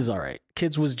Kids. Kids is all right.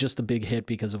 Kids was just a big hit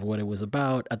because of what it was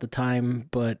about at the time.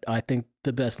 But I think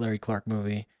the best Larry Clark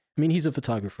movie. I mean, he's a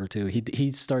photographer too.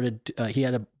 He started. He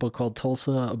had a book called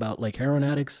Tulsa about like heroin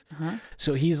addicts. Uh-huh.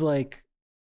 So he's like,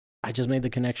 I just made the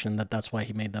connection that's why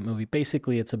he made that movie.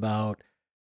 Basically, it's about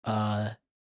a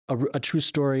true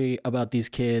story about these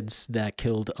kids that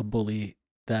killed a bully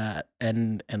that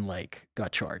and like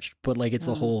got charged. But like it's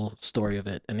the whole story of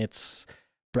it, and it's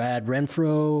Brad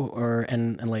Renfro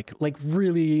and like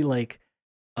really like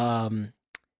late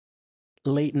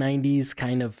 90s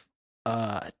kind of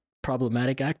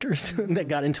problematic actors that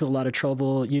got into a lot of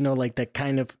trouble, you know, like that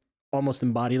kind of almost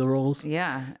embody the roles.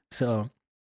 Yeah. So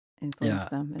influence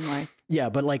them in life. Yeah,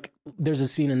 but like there's a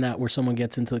scene in that where someone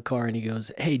gets into the car and he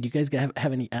goes, "Hey, do you guys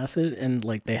have any acid?" And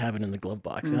like they have it in the glove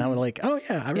box. And I was like, "Oh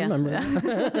yeah, I remember."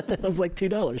 It was like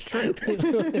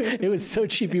 $2. It was so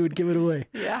cheap you would give it away.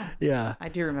 Yeah. I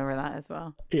do remember that as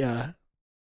well. Yeah.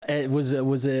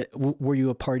 Were you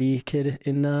a party kid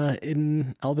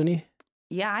in Albany?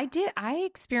 Yeah, I did. I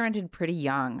experimented pretty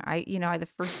young. The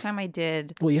first time I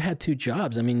did. Well, you had 2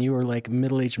 jobs. I mean, you were like a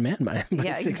middle-aged man by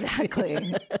 16.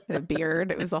 Exactly. The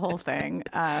beard. It was the whole thing.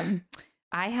 I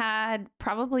had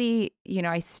probably,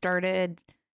 I started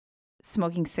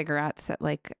smoking cigarettes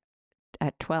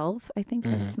at 12, I think.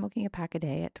 I was smoking a pack a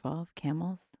day at 12,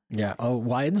 Camels. Yeah. Oh,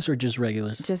 wides or just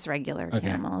regulars? Just regular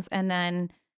Camels. And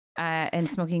then... and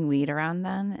smoking weed around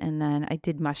then. And then I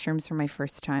did mushrooms for my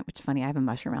first time, which is funny. I have a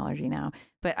mushroom allergy now,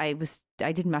 but I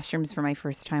did mushrooms for my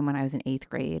first time when I was in 8th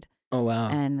grade. Oh, wow.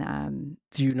 And,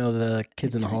 do you know the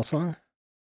Kids in the Hall song?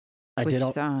 Which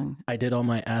song? I did all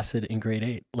my acid in grade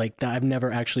 8. Like that. I've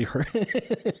never actually heard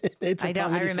it.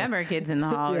 I remember Kids in the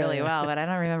Hall really well, but I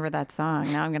don't remember that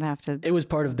song. Now I'm going to have to. It was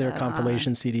part of their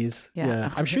compilation CDs.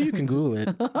 Yeah. I'm sure you can Google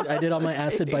it. I did all my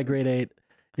acid by grade 8.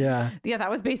 Yeah, that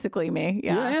was basically me.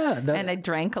 Yeah. And I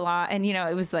drank a lot. And,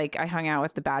 it was like I hung out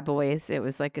with the bad boys. It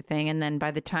was like a thing. And then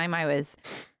by the time I was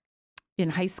in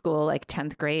high school, like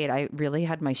 10th grade, I really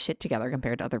had my shit together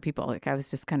compared to other people. Like I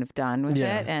was just kind of done with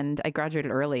it. And I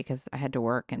graduated early because I had to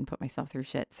work and put myself through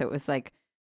shit. So it was like,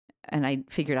 and I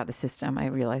figured out the system. I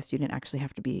realized you didn't actually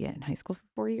have to be in high school for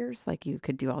 4 years. Like you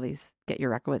could do all these, get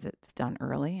your requisites done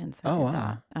early. And so I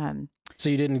did that. So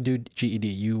you didn't do GED,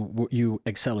 you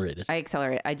accelerated. I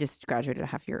accelerated. I just graduated a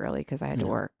half year early because I had to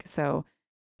work. So,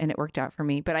 and it worked out for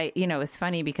me. But it was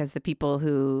funny because the people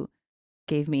who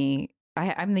gave me,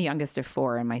 I'm the youngest of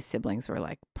 4 and my siblings were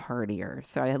like partiers.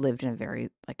 So I lived in a very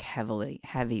like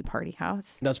heavy party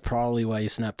house. That's probably why you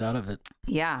snapped out of it.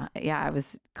 Yeah. I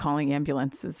was calling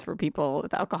ambulances for people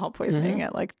with alcohol poisoning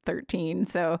at like 13.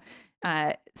 So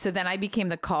then I became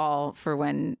the call for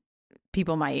when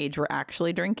people my age were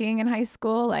actually drinking in high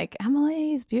school, like,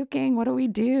 Emily's puking, what do we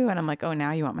do? And I'm like, oh,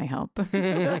 now you want my help. Why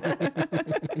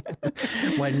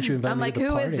didn't you invite me like, to the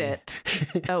who party? is it?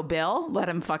 Oh, Bill? Let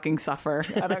him fucking suffer.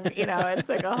 I don't, it's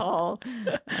like a whole,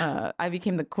 I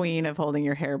became the queen of holding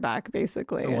your hair back,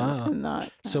 basically. Oh, wow. And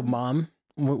not, So mom,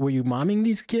 were you momming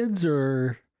these kids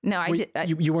or? No, I did.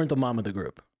 You weren't the mom of the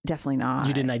group. Definitely not.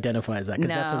 You didn't identify as that because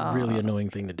that's a really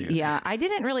annoying thing to do. Yeah, I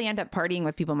didn't really end up partying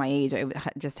with people my age. I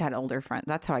just had older friends.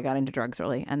 That's how I got into drugs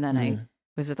early. And then I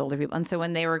was with older people. And so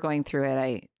when they were going through it,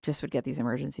 I just would get these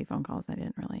emergency phone calls. I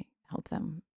didn't really help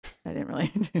them. I didn't really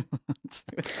do much.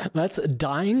 That's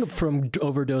dying from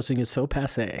overdosing is so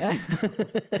passe.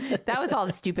 That was all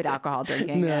the stupid alcohol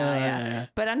drinking. Yeah.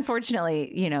 But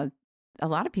unfortunately, you know, a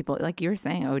lot of people, like you were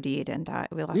saying, OD'd and died.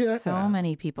 We lost so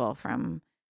many people from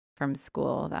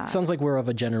school. That sounds like we're of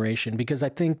a generation, because I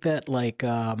think that like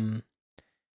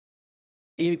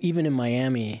even in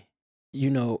Miami, you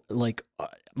know, like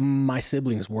my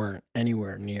siblings weren't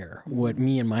anywhere near what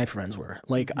me and my friends were.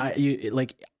 Like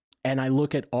and I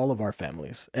look at all of our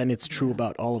families, and it's true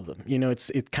about all of them. You know,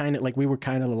 it's kind of like we were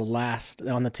kind of the last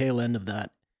on the tail end of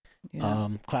that. Yeah.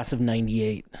 Class of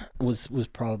 '98 was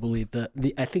probably the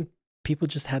I think people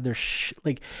just had their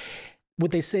like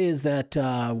what they say is that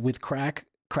with crack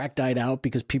died out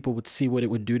because people would see what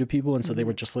it would do to people, and so they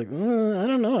were just like, I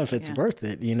don't know if it's worth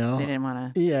it, you know. They didn't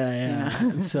want to. Yeah.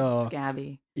 You know? So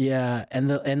scabby. Yeah,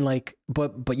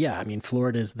 but yeah, I mean,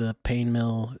 Florida is the pain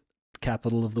mill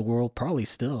capital of the world, probably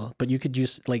still. But you could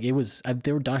just like there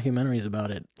were documentaries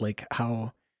about it, like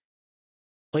how.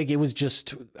 Like it was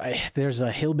just there's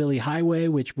a hillbilly highway,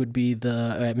 which would be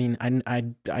I mean,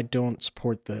 I don't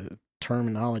support the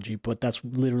terminology, but that's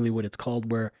literally what it's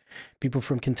called, where people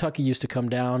from Kentucky used to come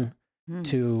down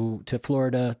to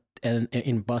Florida and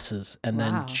in buses, and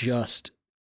then just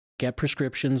get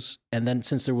prescriptions. And then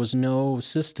since there was no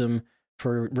system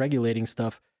for regulating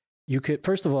stuff, you could,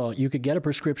 first of all, you could get a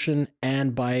prescription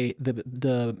and buy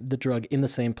the drug in the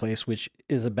same place, which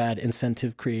is a bad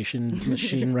incentive creation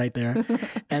machine right there.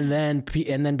 And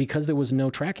then because there was no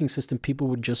tracking system, people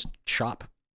would just shop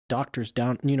doctors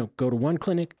down, you know, go to one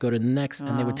clinic, go to the next,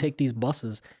 and they would take these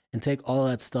buses and take all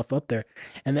that stuff up there.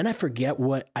 And then I forget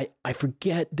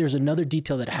there's another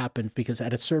detail that happened, because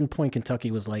at a certain point, Kentucky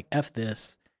was like, F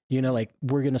this, you know, like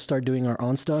we're going to start doing our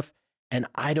own stuff. And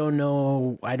I don't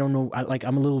know. I'm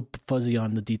a little fuzzy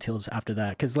on the details after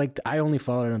that, because like I only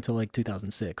followed it until like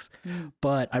 2006.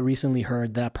 But I recently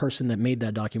heard that person that made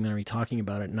that documentary talking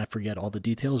about it, and I forget all the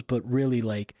details. But really,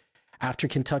 like after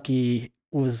Kentucky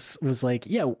was like,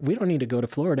 yeah, we don't need to go to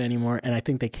Florida anymore, and I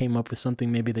think they came up with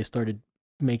something. Maybe they started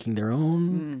making their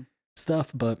own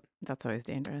stuff, but that's always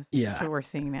dangerous. Yeah, that's what we're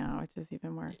seeing now, which is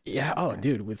even worse. Yeah. Oh,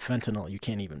 dude, with fentanyl, you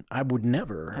can't even. I would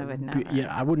never.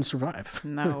 I wouldn't survive.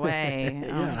 No way.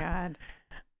 Oh my God.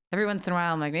 Every once in a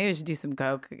while, I'm like, maybe I should do some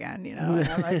coke again. You know, and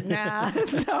I'm like, nah,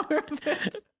 it's not worth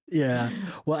it. Yeah.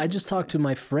 Well, I just talked to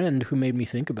my friend who made me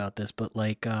think about this, but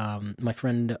like my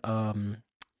friend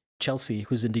Chelsea,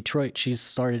 who's in Detroit,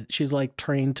 she's like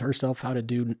trained herself how to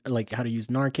use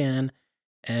Narcan,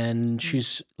 and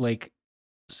she's like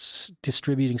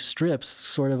distributing strips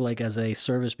sort of like as a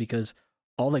service, because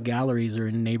all the galleries are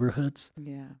in neighborhoods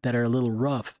that are a little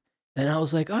rough. And I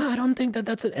was like, I don't think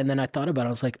that's it. And then I thought about it. I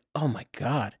was like, oh my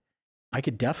God, I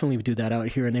could definitely do that out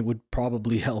here, and it would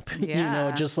probably help, you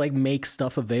know, just like make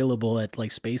stuff available at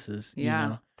like spaces. Yeah. You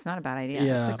know? It's not a bad idea.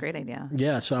 Yeah. It's a great idea.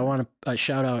 Yeah. So I want to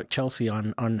shout out Chelsea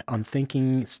on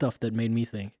thinking stuff that made me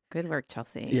think. Good work,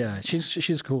 Chelsea. Yeah.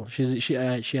 She's cool. She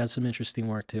has some interesting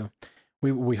work too.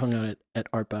 We hung out at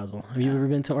Art Basel. Have you ever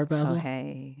been to Art Basel? Oh,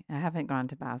 hey, I haven't gone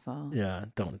to Basel. Yeah,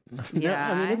 don't.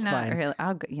 Yeah, I mean, it's fine. Really,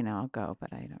 I'll go,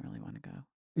 but I don't really want to go.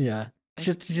 Yeah,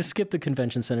 just skip the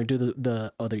convention center. Do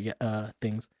the other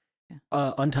things.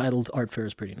 Yeah. Untitled Art Fair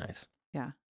is pretty nice.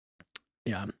 Yeah.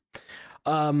 Yeah.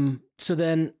 So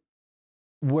then,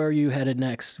 where are you headed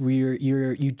next?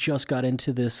 You just got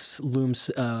into this looms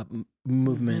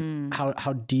movement.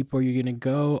 How deep are you going to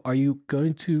go? Are you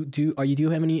going to do you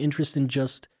have any interest in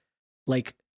just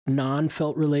like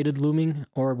non-felt related looming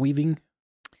or weaving?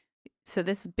 So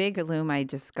this big loom I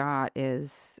just got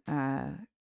is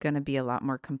going to be a lot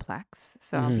more complex.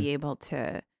 So I'll be able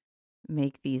to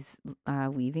make these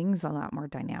weavings a lot more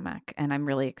dynamic, and I'm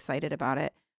really excited about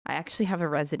it. I actually have a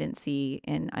residency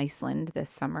in Iceland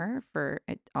this summer for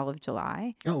all of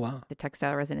July. Oh, wow. The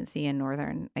textile residency in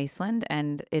northern Iceland,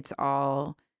 and it's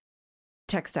all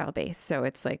textile based. So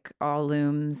it's like all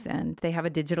looms, and they have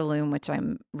a digital loom, which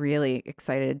I'm really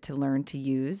excited to learn to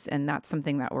use. And that's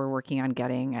something that we're working on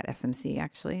getting at SMC,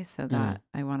 actually. So that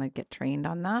I want to get trained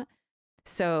on that.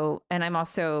 So, and I'm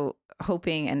also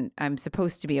hoping, and I'm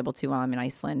supposed to be able to, while I'm in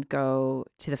Iceland, go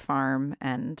to the farm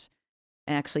and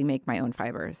actually make my own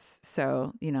fibers.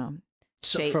 So, you know,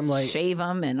 shave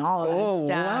them and all of that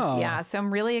stuff. Wow. Yeah. So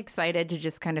I'm really excited to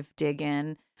just kind of dig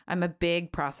in. I'm a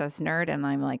big process nerd, and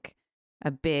I'm like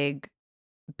a big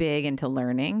into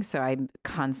learning. So I'm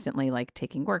constantly like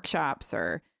taking workshops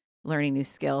or learning new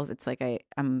skills. It's like I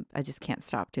just can't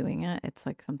stop doing it. It's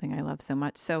like something I love so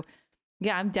much. So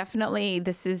yeah, I'm definitely,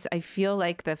 I feel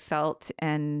like the felt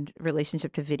and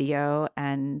relationship to video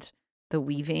and the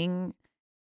weaving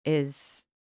is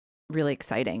really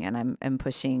exciting, and I'm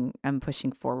pushing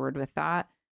forward with that.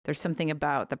 There's something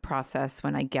about the process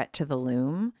when I get to the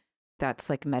loom that's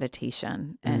like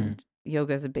meditation, and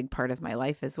yoga is a big part of my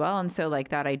life as well. And so like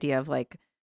that idea of like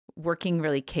working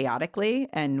really chaotically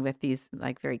and with these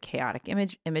like very chaotic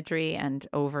imagery and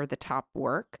over the top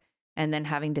work, and then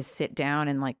having to sit down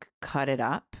and like cut it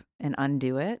up and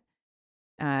undo it.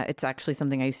 It's actually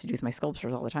something I used to do with my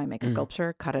sculptures all the time. Make a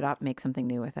sculpture, cut it up, make something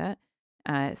new with it.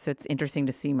 So it's interesting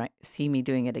to see me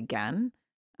doing it again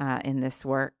in this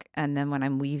work. And then when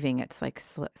I'm weaving, it's like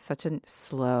such a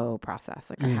slow process.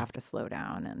 Like I have to slow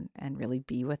down and really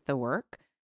be with the work.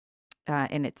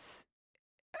 And it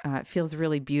feels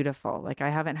really beautiful. Like I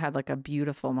haven't had like a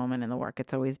beautiful moment in the work.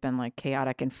 It's always been like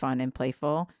chaotic and fun and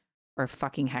playful, or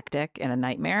fucking hectic and a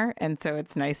nightmare. And so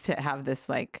it's nice to have this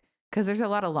like, because there's a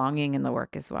lot of longing in the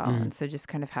work as well. And so just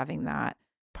kind of having that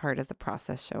part of the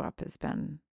process show up has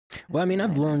been. Well, I mean,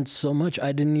 I've learned so much.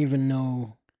 I didn't even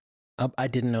know. I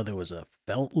didn't know there was a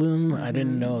felt loom. I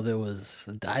didn't know there was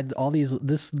all these.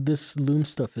 This loom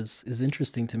stuff is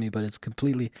interesting to me, but it's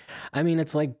completely. I mean,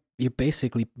 it's like you're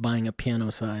basically buying a piano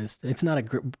sized. It's not a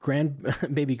grand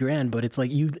baby grand, but it's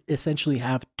like you essentially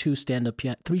have three stand up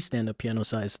piano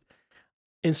sized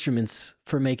instruments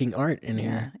for making art in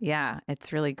here. Yeah,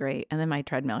 it's really great. And then my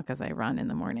treadmill, because I run in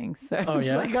the morning, so it's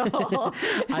like a whole,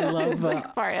 I love it's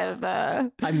like part of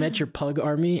the. I met your pug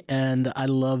army, and I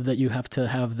love that you have to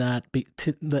have that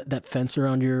that fence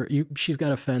around she's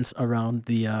got a fence around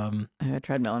the I have a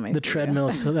treadmill in my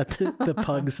treadmill, so that the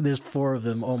pugs, there's 4 of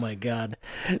them. Oh my god,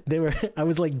 I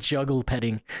was like juggle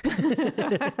petting.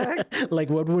 Like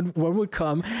what would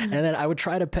come, and then I would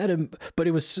try to pet him, but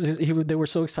they were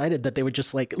so excited that they would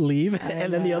just like leave,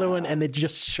 and then the other one, and they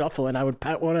just shuffle, and I would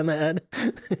pat one on the head.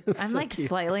 I'm so like cute.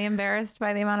 Slightly embarrassed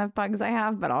by the amount of pugs I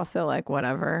have, but also like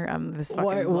whatever. This fucking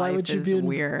why life would you is be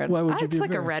weird. Why would you it's be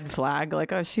like a red flag.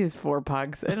 Like, oh, she has 4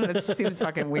 pugs. I don't know, it seems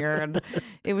fucking weird.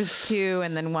 It was 2,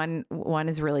 and then one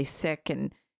is really sick,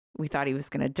 and we thought he was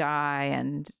gonna die,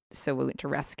 and so we went to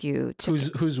rescue.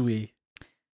 Who's we?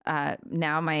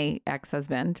 Now my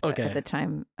ex-husband, but okay. At the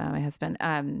time, my husband.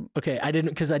 Okay, I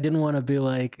didn't want to be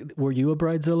like, were you a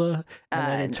bridezilla? And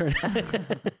then it turned.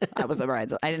 I was a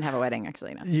bridezilla. I didn't have a wedding,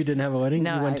 actually. No. You didn't have a wedding?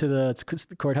 No, you went to the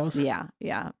courthouse? Yeah.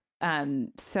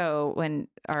 So when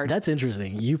that's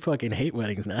interesting. You fucking hate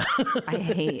weddings now. I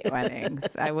hate weddings.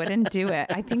 I wouldn't do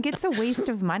it. I think it's a waste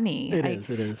of money. It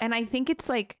is. And I think it's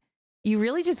like, you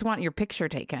really just want your picture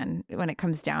taken when it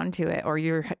comes down to it, or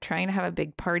you're trying to have a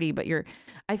big party, but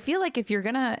I feel like if you're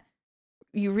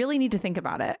you really need to think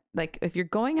about it. Like if you're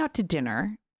going out to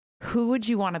dinner, who would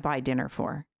you want to buy dinner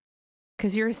for?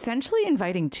 Because you're essentially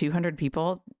inviting 200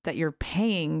 people that you're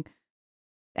paying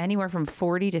anywhere from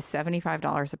 $40 to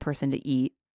 $75 a person to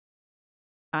eat,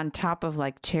 on top of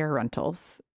like chair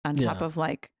rentals, on top of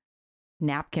like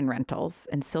napkin rentals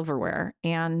and silverware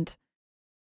and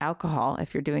alcohol,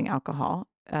 if you're doing alcohol,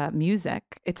 music.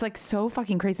 It's like so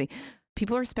fucking crazy.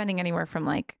 People are spending anywhere from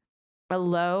like a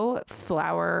low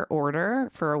flower order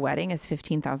for a wedding is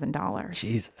 $15,000.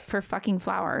 Jesus. For fucking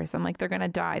flowers. I'm like, they're going to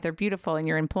die. They're beautiful and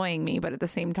you're employing me. But at the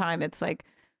same time, it's like,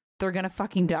 they're going to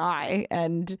fucking die.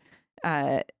 And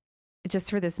just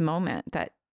for this moment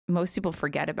that most people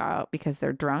forget about because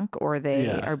they're drunk, or they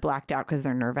are blacked out because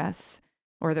they're nervous,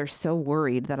 or they're so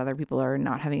worried that other people are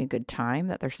not having a good time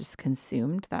that they're just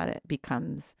consumed that it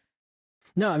becomes.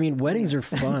 No, I mean, weddings are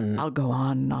fun. I'll go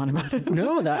on and on about it.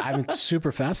 No, I'm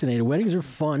super fascinated. Weddings are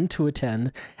fun to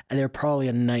attend, and they're probably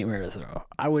a nightmare to throw.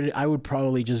 I would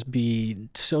probably just be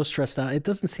so stressed out. It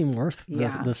doesn't seem worth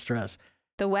the stress.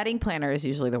 The wedding planner is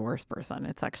usually the worst person.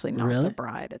 It's actually not the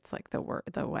bride. It's like the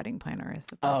wedding planner is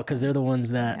the person. Oh, because they're the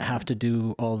ones that have to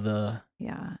do all the...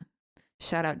 Yeah.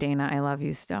 Shout out, Dana. I love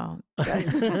you still.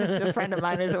 A friend of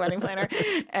mine who's a wedding planner,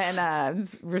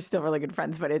 and we're still really good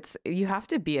friends. But you have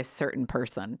to be a certain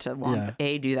person to want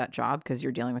A, do that job, because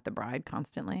you're dealing with the bride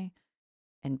constantly,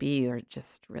 and B, you're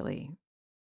just really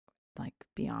like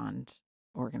beyond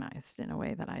organized in a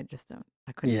way that I just don't.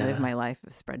 I couldn't live my life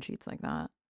with spreadsheets like that.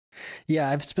 Yeah,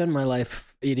 I've spent my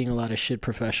life eating a lot of shit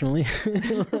professionally.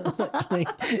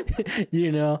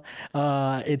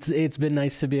 It's been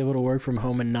nice to be able to work from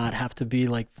home and not have to be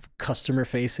like customer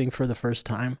facing for the first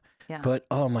time. Yeah. But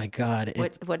oh my god,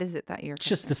 what is it that you're? It's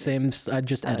just the same. I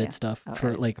just edit stuff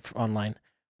for online,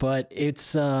 but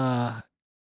it's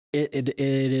it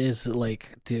is like,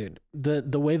 dude,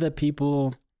 the way that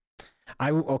people.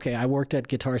 I worked at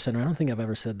Guitar Center. I don't think I've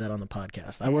ever said that on the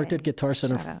podcast. I worked at Guitar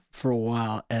Center for a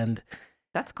while, and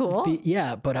that's cool.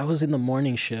 But I was in the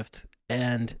morning shift,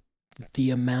 and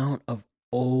the amount of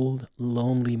old,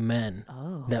 lonely men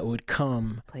that would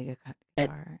come play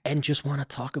guitar and just want to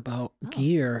talk about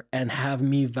gear and have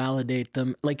me validate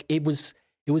them. Like it was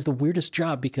the weirdest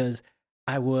job because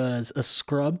I was a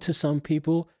scrub to some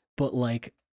people, but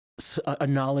like a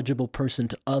knowledgeable person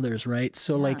to others, right?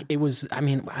 So like it was, I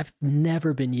mean, I've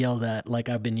never been yelled at like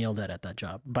I've been yelled at that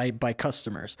job by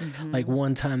customers. Like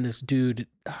one time this dude,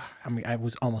 I mean, I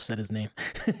was almost said his name.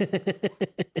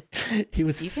 He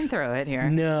was. You can throw it here.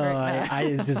 No,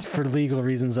 I just for legal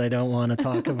reasons I don't want to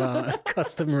talk about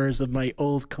customers of my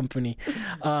old company.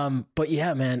 But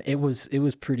yeah, man, it was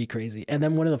pretty crazy. And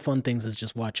then one of the fun things is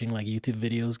just watching like YouTube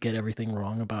videos get everything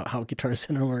wrong about how Guitar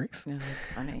Center works. Yeah,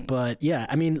 that's funny. But yeah,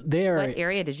 I mean, what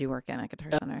area did you work in at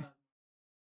Guitar Center?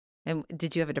 And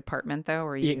did you have a department though,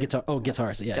 or you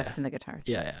guitars, yeah, just in the guitars?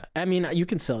 Yeah. I mean, you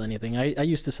can sell anything. I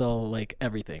used to sell like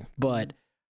everything, but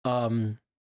the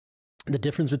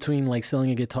difference between like selling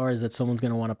a guitar is that someone's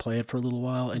going to want to play it for a little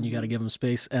while and you got to give them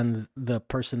space, and the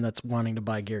person that's wanting to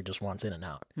buy gear just wants in and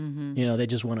out. You know, they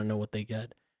just want to know what they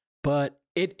get. But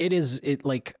it's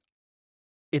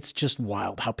just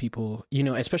wild how people, you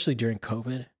know, especially during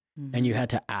COVID. And you had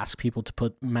to ask people to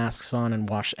put masks on and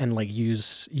wash and like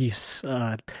use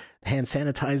hand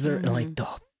sanitizer and like the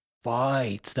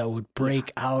fights that would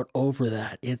break out over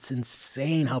that. It's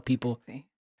insane how people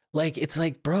like, it's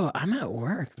like, bro, I'm at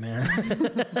work, man.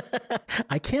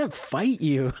 I can't fight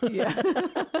you.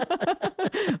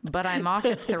 But I'm off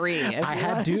at 3.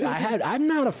 I'm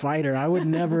not a fighter. I would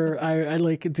never, I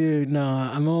like, dude, no,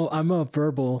 I'm a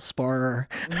verbal sparrer.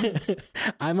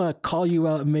 I'm a call you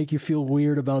out and make you feel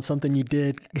weird about something you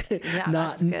did. Yeah,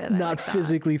 not like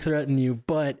physically threaten you,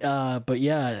 but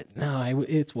yeah, no,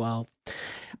 it's wild.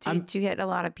 Do you get a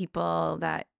lot of people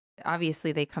that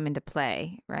obviously they come into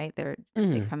play, right? They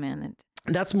come in and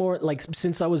that's more like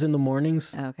since I was in the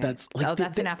mornings. Okay. That's like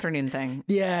that's an afternoon thing.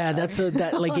 Yeah, that's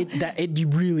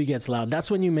it really gets loud.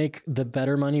 That's when you make the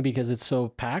better money because it's so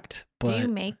packed. But do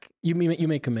you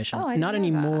make commission? Oh, not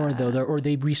anymore though. Or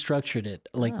they restructured it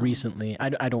like recently.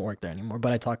 I don't work there anymore,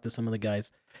 but I talked to some of the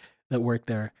guys that work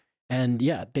there, and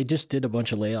yeah, they just did a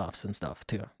bunch of layoffs and stuff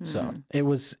too. So it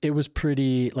was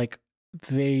pretty like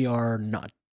they are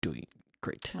not doing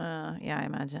great. Yeah, I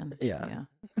imagine. Yeah.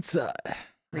 It's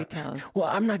retail. Well,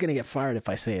 I'm not going to get fired if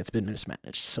I say it's been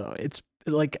mismanaged. So it's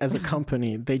like as a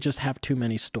company, they just have too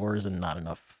many stores and not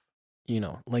enough, you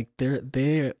know, like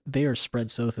they are spread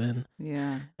so thin.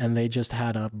 Yeah. And they just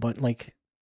had like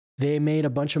they made a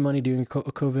bunch of money during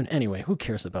COVID. Anyway, who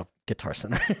cares about Guitar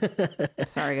Center?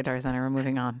 Sorry, Guitar Center. We're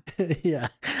moving on. Yeah.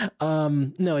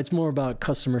 No, it's more about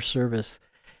customer service.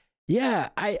 Yeah,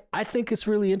 I think it's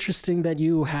really interesting that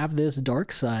you have this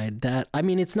dark side that, I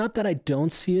mean, it's not that I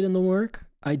don't see it in the work.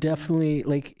 I definitely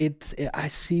like it. I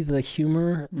see the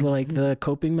humor, like the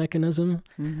coping mechanism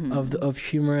of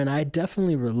humor. And I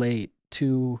definitely relate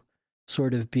to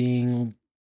sort of being,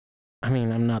 I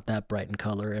mean, I'm not that bright in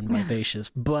color and vivacious,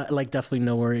 but like definitely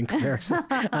nowhere in comparison.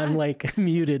 I'm like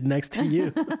muted next to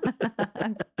you.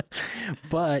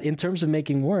 But in terms of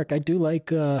making work, I do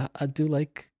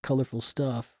like colorful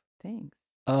stuff. Thanks.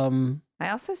 I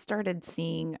also started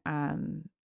seeing, I'm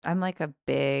like a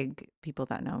big, people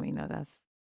that know me know this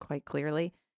quite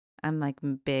clearly. I'm like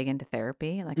big into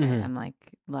therapy. Like I'm like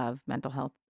love mental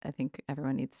health. I think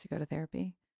everyone needs to go to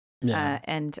therapy. Yeah.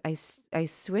 And I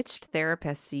switched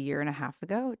therapists a year and a half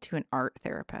ago to an art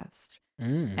therapist.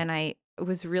 And I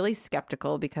was really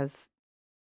skeptical because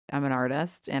I'm an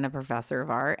artist and a professor of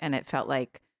art. And it felt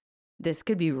like this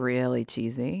could be really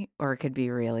cheesy or it could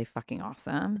be really fucking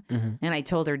awesome. And I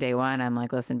told her day one, I'm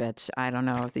like, listen, bitch, I don't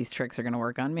know if these tricks are going to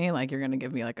work on me. Like, you're going to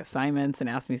give me like assignments and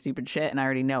ask me stupid shit. And I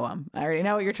already know them. I already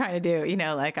know what you're trying to do. You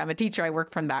know, like I'm a teacher. I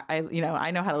work from back. I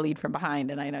know how to lead from behind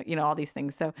and I know, you know, all these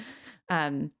things. So,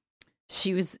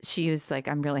 she was like,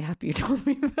 I'm really happy you told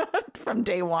me that from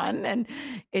day one. And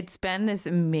it's been this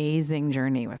amazing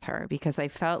journey with her because I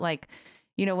felt like,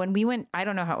 you know, when we went, I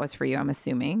don't know how it was for you, I'm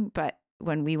assuming, but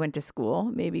when we went to school,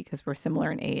 maybe because we're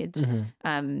similar in age,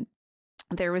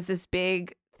 there was this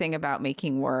big thing about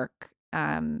making work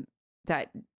that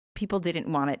people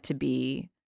didn't want it to be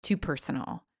too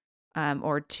personal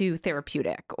or too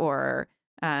therapeutic or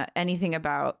anything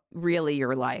about really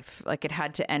your life. Like it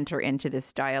had to enter into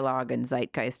this dialogue and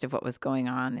zeitgeist of what was going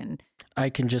on. And I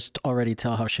can just already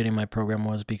tell how shitty my program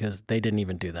was because they didn't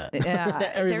even do that.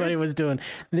 Yeah, everybody was doing,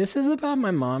 this is about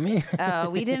my mommy. Oh,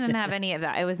 we didn't have any of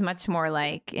that. It was much more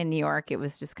like in New York, it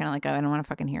was just kind of like, oh, I don't want to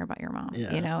fucking hear about your mom,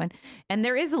 you know? And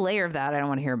there is a layer of that I don't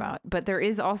want to hear about. But there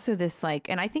is also this like,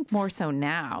 and I think more so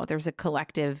now, there's a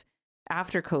collective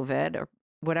after COVID or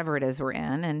whatever it is we're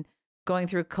in. And going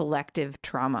through collective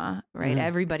trauma, right?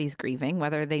 Everybody's grieving,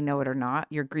 whether they know it or not.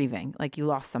 You're grieving, like you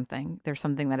lost something. There's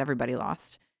something that everybody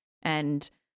lost. And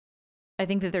I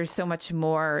think that there's so much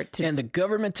more to... And the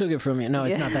government took it from you. No,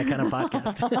 it's not that kind of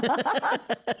podcast.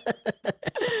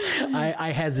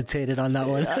 I hesitated on that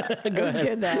one. It was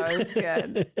good, though. It was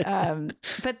good.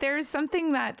 But there's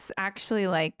something that's actually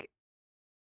like,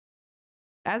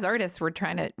 as artists, we're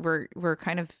kind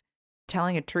of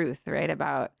telling a truth, right,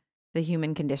 about the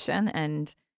human condition,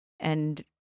 and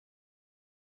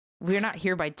we're not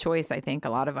here by choice. I think a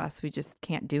lot of us, we just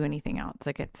can't do anything else.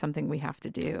 Like it's something we have to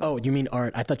do. Oh, you mean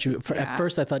art? I thought at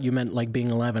first I thought you meant like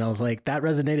being 11. I was like, that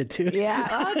resonated too. Yeah,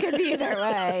 well, it could be either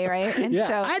way, right? And yeah,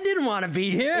 so I didn't want to be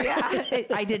here. Yeah,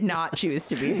 I did not choose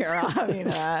to be here. I mean,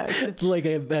 it's like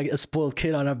a spoiled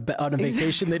kid on a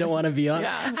vacation they don't want to be on.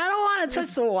 Yeah. I don't want to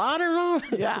touch the water, Mom.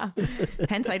 Yeah.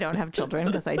 Hence, I don't have children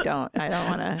because I don't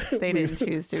want to. They didn't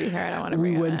choose to be here. I don't want to.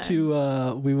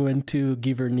 We went to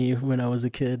Giverny when I was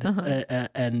a kid.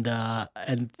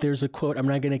 And there's a quote. I'm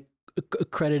not going to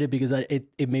credit it because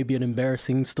it may be an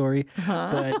embarrassing story.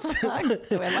 But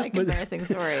I like embarrassing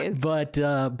stories.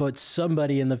 But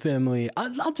somebody in the family,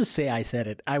 I'll just say I said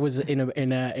it. I was in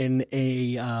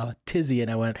a tizzy,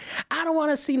 and I went, I don't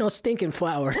want to see no stinking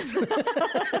flowers.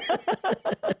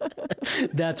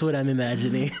 That's what I'm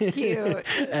imagining. Cute.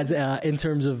 As in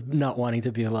terms of not wanting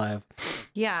to be alive.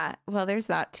 Yeah. Well, there's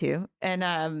that too,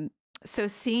 and so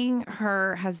seeing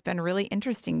her has been really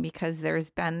interesting because there's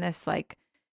been this, like,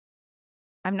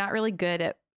 I'm not really good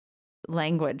at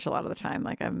language a lot of the time.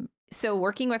 So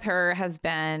working with her has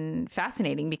been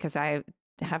fascinating because I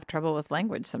have trouble with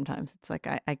language sometimes. It's like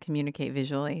I communicate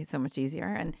visually so much easier.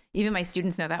 And even my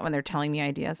students know that when they're telling me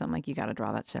ideas, I'm like, you got to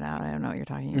draw that shit out. I don't know what you're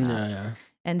talking about. Yeah.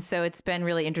 And so it's been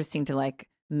really interesting to like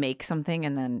make something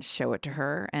and then show it to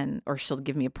her, or she'll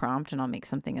give me a prompt and I'll make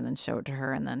something and then show it to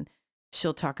her, and then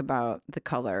she'll talk about the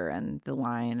color and the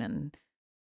line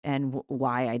and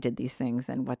why I did these things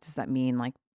and what does that mean,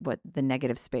 like what the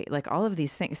negative space, like all of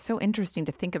these things. So interesting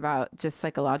to think about just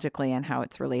psychologically and how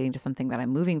it's relating to something that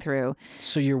I'm moving through.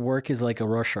 So your work is like a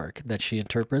Rorschach that she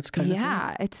interprets, kind of thing?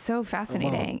 Yeah, it's so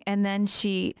fascinating. Oh. And then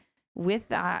with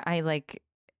that,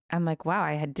 I'm like, wow,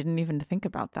 I didn't even think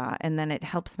about that. And then it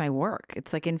helps my work.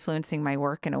 It's like influencing my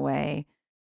work in a way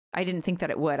I didn't think that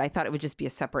it would. I thought it would just be a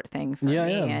separate thing for me. Yeah.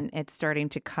 And it's starting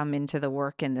to come into the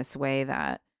work in this way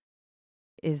that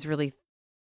is really,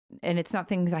 and it's not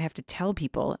things I have to tell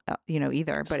people,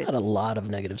 either. But it's not a lot of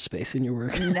negative space in your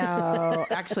work. No,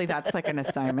 actually, that's like an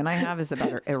assignment I have is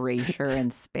about erasure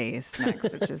and space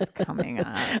next, which is coming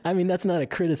up. I mean, that's not a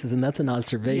criticism. That's an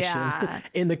observation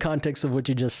in the context of what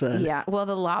you just said. Yeah. Well,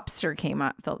 the lobster came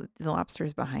up. The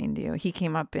lobster's behind you. He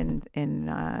came up in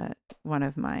one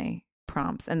of my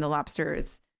prompts, and the lobster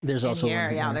is there's also here.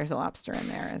 One yeah, there's a lobster in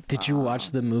there as Did you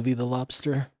watch the movie The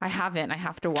Lobster? I haven't. I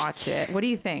have to watch it. What do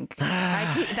you think?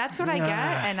 That's what I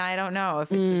get, and I don't know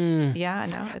if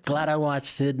it's it's glad I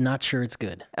watched it. Not sure it's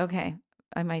good. Okay,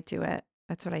 I might do it.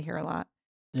 That's what I hear a lot.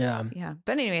 Yeah.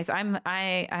 But anyways,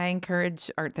 I encourage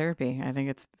art therapy. I think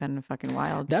it's been fucking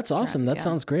wild. That's awesome. That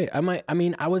sounds great.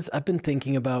 I've been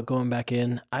thinking about going back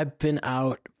in. I've been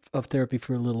out of therapy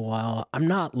for a little while. I'm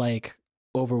not like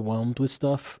overwhelmed with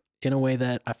stuff in a way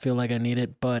that I feel like I need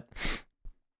it, but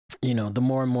the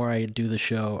more and more I do the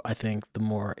show, I think the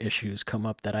more issues come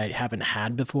up that I haven't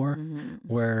had before,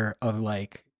 where of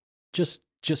like just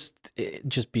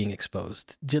being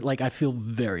exposed. Like I feel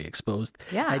very exposed.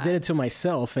 Yeah, I did it to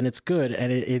myself, and it's good,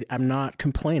 and I'm not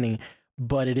complaining,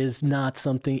 but it is not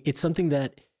something. It's something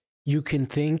that you can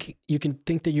think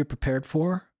that you're prepared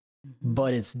for,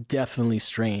 but it's definitely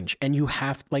strange, and you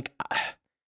have like.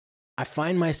 I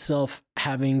find myself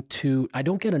having to, I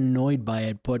don't get annoyed by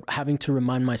it, but having to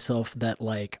remind myself that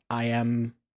like I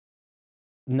am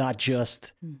not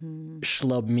just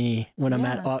schlub me when I'm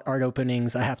at art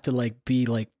openings. I have to like be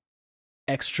like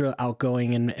extra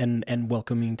outgoing and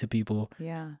welcoming to people.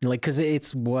 Yeah. Like, cause it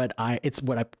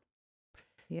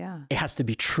has to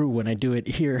be true when I do it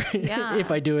here. Yeah.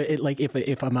 If I do it like,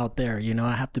 if I'm out there,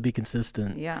 I have to be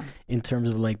consistent in terms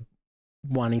of like,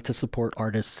 wanting to support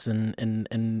artists and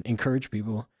encourage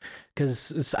people,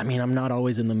 because I'm not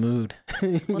always in the mood.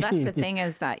 Well, that's the thing,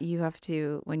 is that you have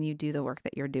to, when you do the work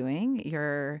that you're doing,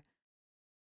 you're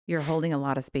holding a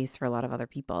lot of space for a lot of other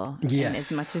people. Yes. And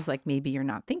as much as like maybe you're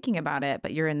not thinking about it,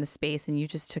 but you're in the space and you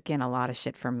just took in a lot of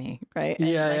shit from me, right? And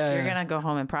you're gonna go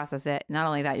home and process it. Not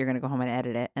only that, you're gonna go home and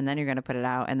edit it, and then you're gonna put it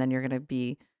out, and then you're gonna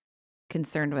be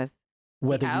concerned with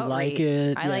whether you like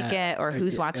it. I like it, or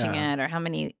who's watching it, or how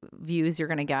many views you're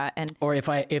going to get. And or if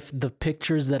the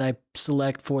pictures that I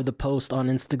select for the post on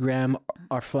Instagram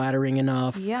are flattering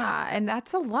enough. Yeah. And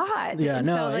that's a lot. Yeah, and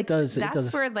no, so, it does.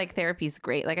 That's where like therapy's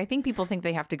great. Like I think people think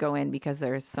they have to go in because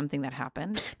there's something that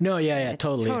happened. No, yeah, it's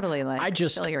totally. Totally like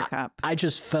fill your cup. I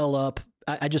just fell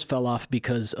off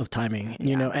because of timing,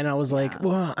 you know, and I was like,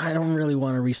 well, I don't really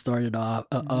want to restart it up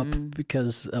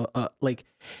because like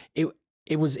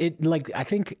I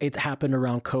think it happened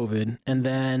around COVID, and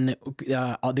then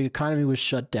the economy was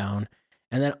shut down,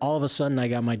 and then all of a sudden I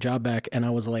got my job back, and I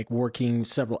was like working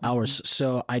several hours,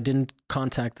 so I didn't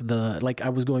contact I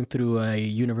was going through a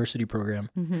university program,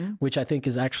 which I think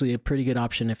is actually a pretty good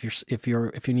option if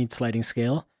you need sliding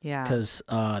scale, because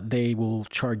they will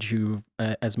charge you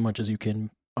as much as you can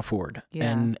afford,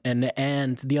 and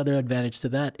the other advantage to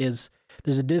that is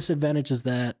there's a disadvantage is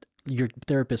that your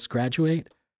therapists graduate.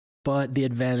 But the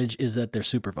advantage is that they're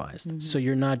supervised. So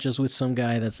you're not just with some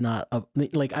guy that's not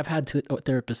like I've had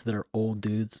therapists that are old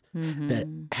dudes that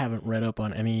haven't read up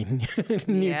on any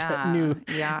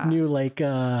new like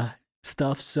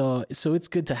stuff. So it's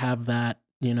good to have that,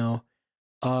 you know.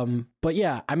 But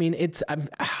yeah, I mean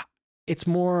it's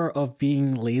more of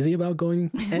being lazy about going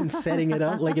and setting it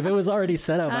up. Like if it was already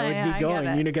set up, I would be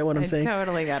going. You know, get what I'm saying?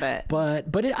 Totally get it. But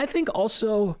I think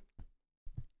also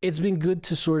it's been good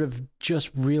to sort of just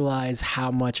realize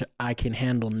how much I can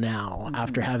handle now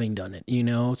after having done it, you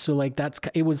know? So like that's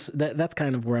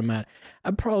kind of where I'm at.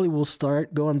 I probably will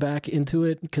start going back into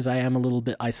it because I am a little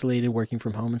bit isolated working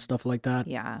from home and stuff like that.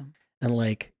 Yeah.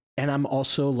 And I'm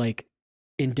also like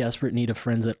in desperate need of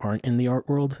friends that aren't in the art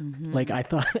world. Like I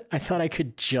thought I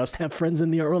could just have friends in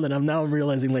the art world, and I'm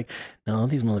realizing like, no,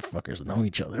 these motherfuckers know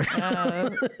each other.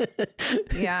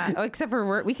 Yeah. Oh, except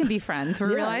for we can be friends.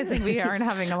 We're realizing we aren't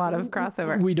having a lot of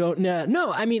crossover. We don't.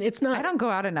 No, I mean, it's not. I don't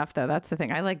go out enough though. That's the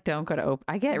thing. I don't go to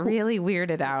I get really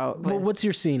weirded out. Well, what's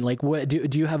your scene? Like, what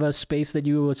do you have a space that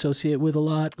you associate with a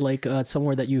lot? Like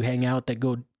somewhere that you hang out that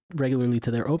go regularly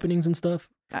to their openings and stuff,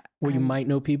 where you might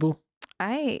know people?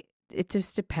 It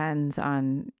just depends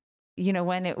on, you know,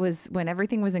 when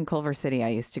everything was in Culver City, I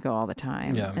used to go all the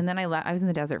time. Yeah. And then I was in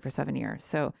the desert for 7 years.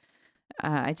 So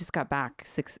I just got back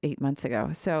 8 months ago.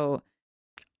 So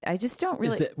I just don't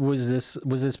really. Was this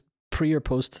pre or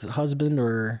post husband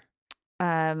or?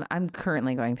 I'm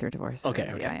currently going through a divorce.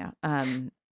 Okay. Yeah.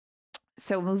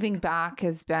 So moving back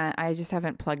has been, I just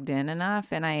haven't plugged in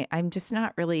enough, and I'm just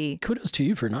not really. Kudos to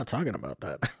you for not talking about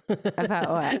that. About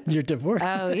what? Your divorce.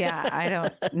 Oh yeah, I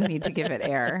don't need to give it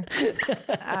air.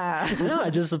 No, I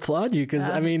just applaud you because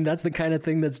I mean that's the kind of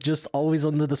thing that's just always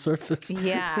under the surface.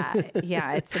 Yeah,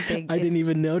 it's a big. I didn't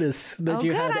even notice that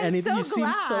you had anything. You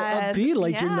seem so upbeat,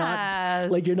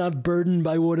 like you're not burdened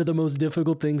by one of the most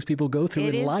difficult things people go through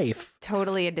in life.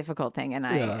 Totally a difficult thing, and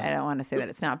I don't want to say that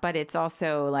it's not, but it's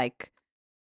also like.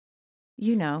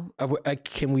 You know,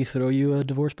 can we throw you a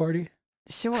divorce party?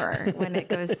 Sure. When it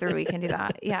goes through, we can do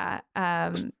that. Yeah.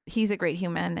 He's a great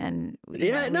human, and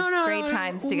great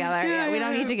times together. Yeah, we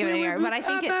don't need to give it any air, but I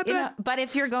think but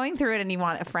if you're going through it and you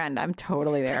want a friend, I'm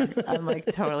totally there. I'm like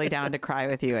totally down to cry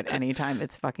with you at any time.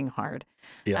 It's fucking hard.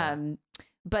 Yeah.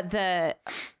 But the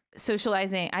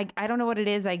socializing, I don't know what it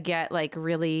is. I get like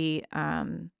really, I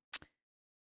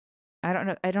don't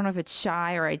know if it's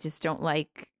shy or I just don't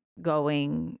like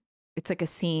going. It's like a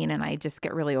scene and I just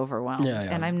get really overwhelmed.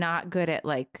 And I'm not good at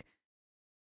like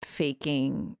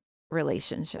faking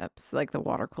relationships. Like the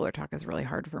water cooler talk is really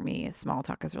hard for me. Small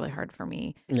talk is really hard for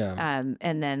me. Yeah.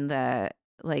 And then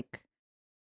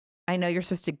I know you're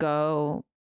supposed to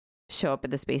show up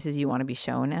at the spaces you want to be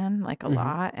shown in like a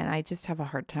lot. And I just have a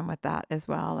hard time with that as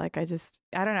well. Like I don't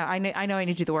know. I know I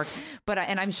need to do the work, but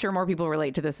and I'm sure more people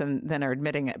relate to this than are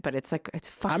admitting it, but it's like, it's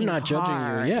fucking I'm not judging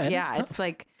you. Yeah. It's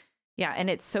like, yeah, and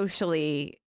it's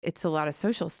a lot of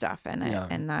social stuff, and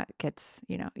and that gets,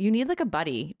 you need like a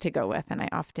buddy to go with, and I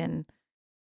often,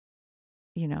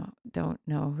 don't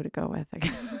know who to go with, I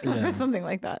guess, or something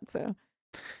like that. So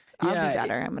I'll be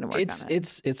better. I'm going to work on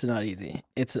it. It's not easy.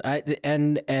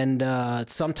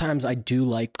 Sometimes I do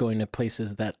like going to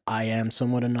places that I am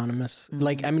somewhat anonymous.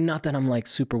 Like, I mean, not that I'm like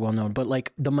super well known, but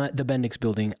like the Bendix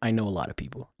building, I know a lot of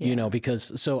people,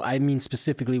 because I mean,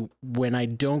 specifically when I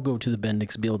don't go to the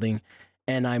Bendix building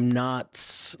and I'm not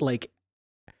like,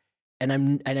 and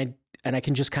I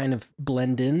can just kind of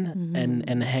blend in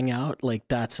and hang out. Like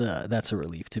that's a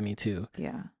relief to me too.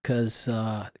 Yeah. Cause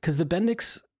the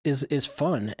Bendix is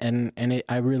fun and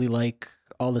I really like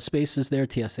all the spaces there.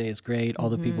 TSA is great. All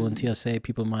the people in TSA,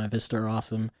 people in Monte Vista are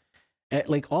awesome.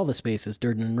 Like all the spaces,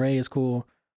 Durden and Ray is cool.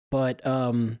 But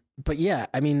yeah,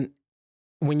 I mean,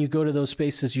 when you go to those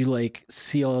spaces, you like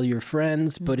see all your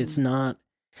friends, but it's not,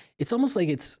 it's almost like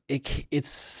it's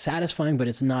satisfying, but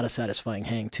it's not a satisfying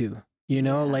hang too. You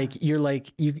know, like you're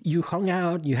like, you hung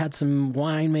out, you had some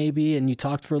wine maybe, and you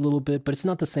talked for a little bit, but it's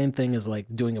not the same thing as like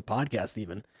doing a podcast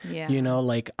even. Yeah. You know,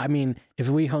 like, I mean, if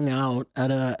we hung out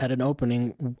at an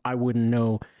opening, I wouldn't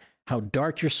know how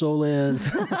dark your soul is.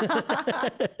 I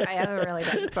have a really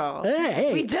dark soul.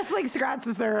 Hey. We just like scratch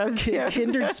the surface.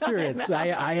 Kindred spirits.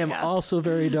 I am also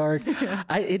very dark.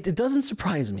 It doesn't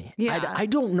surprise me. Yeah. I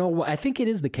don't know why. I think it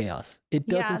is the chaos. It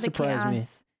doesn't surprise me.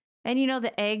 And you know,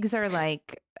 the eggs are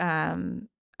like,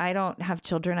 I don't have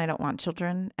children. I don't want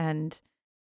children. And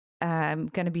I'm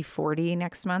going to be 40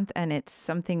 next month. And it's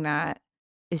something that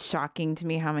is shocking to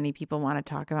me how many people want to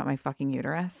talk about my fucking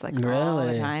uterus like all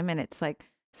the time. And it's like,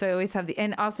 so I always have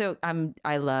and also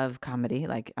I love comedy.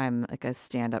 Like I'm like a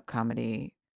stand-up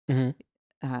comedy,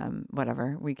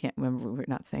 whatever. We can't remember. We're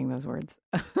not saying those words.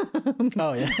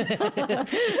 Oh yeah.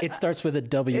 It starts with a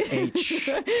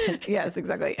WH. Yes,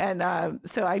 exactly. And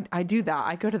so I do that.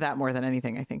 I go to that more than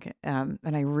anything, I think. And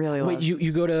I really love. Wait,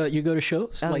 you go to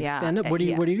shows like stand-up? Where do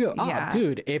you go? Oh,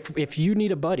 dude, if you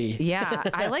need a buddy. Yeah,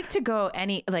 I like to go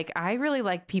I really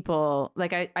like people.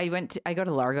 Like I go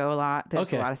to Largo a lot.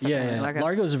 There's a lot of stuff in Largo.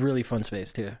 Largo is a really fun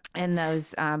space too. And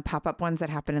those pop-up ones that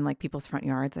happen in like people's front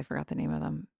yards. I forgot the name of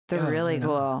them. They're really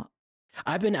cool.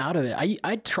 I've been out of it.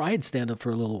 I tried stand up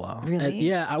for a little while. Really?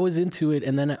 Yeah, I was into it,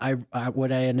 and then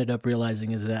what I ended up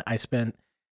realizing is that I spent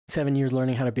 7 years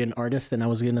learning how to be an artist, and I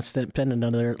was going to spend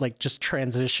another, like, just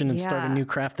transition and start a new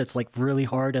craft that's like really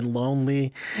hard and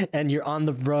lonely, and you're on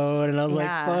the road, and I was like,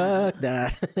 fuck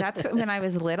that. That's when I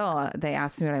was little, they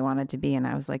asked me what I wanted to be, and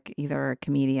I was like, either a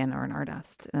comedian or an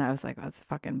artist, and I was like, oh, that's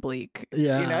fucking bleak.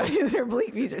 Yeah. You know, these are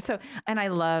bleak futures. So, and I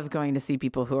love going to see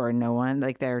people who are no one,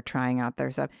 like they're trying out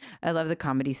their stuff. I love the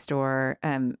Comedy Store.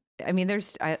 I mean,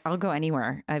 I'll go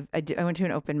anywhere. I went to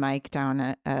an open mic down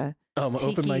at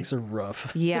open mics are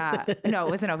rough. Yeah. No, it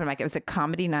wasn't open mic. It was a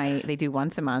comedy night. They do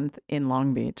once a month in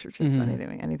Long Beach, which is funny to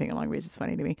me. Anything in Long Beach is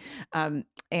funny to me.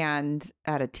 And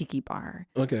at a tiki bar.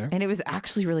 Okay. And it was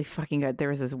actually really fucking good. There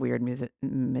was this weird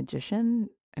magician.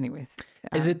 Anyways.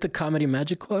 Is it the Comedy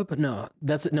Magic Club? No,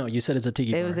 you said it's a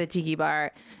tiki bar. It was a tiki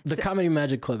bar. The Comedy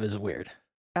Magic Club is weird.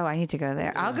 Oh, I need to go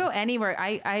there. Yeah. I'll go anywhere.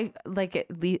 I like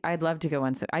at least, I'd love to go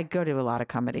once. I go to a lot of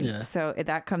comedy. Yeah. So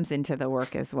that comes into the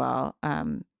work as well.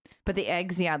 But the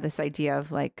eggs, this idea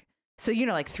of like, so, you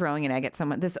know, like throwing an egg at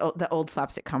someone, the old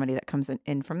slapstick comedy that comes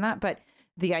in from that. But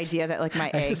the idea that like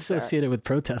my eggs associated with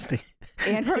protesting.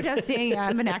 And protesting. Yeah,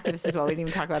 I'm an activist as well. We didn't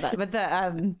even talk about that. But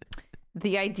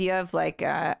the idea of like,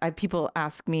 people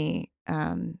ask me,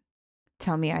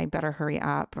 tell me I better hurry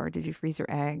up, or did you freeze your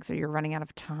eggs, or you're running out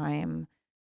of time.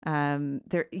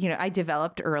 I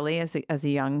developed early as a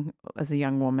young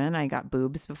woman. I got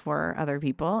boobs before other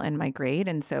people in my grade.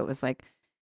 And so it was like,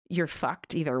 you're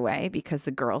fucked either way, because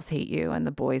the girls hate you and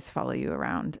the boys follow you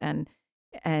around. And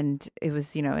it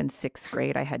was, in 6th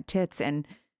grade, I had tits, and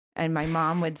my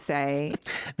mom would say,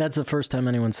 that's the first time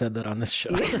anyone said that on this show.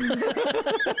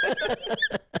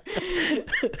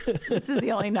 This is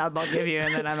the only nub I'll give you,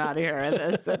 and then I'm out of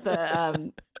here. But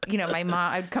my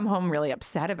mom, I'd come home really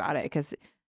upset about it, because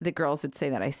the girls would say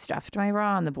that I stuffed my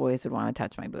bra and the boys would want to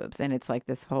touch my boobs. And it's like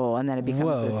this whole, and then it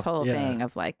becomes this whole thing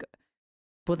of like,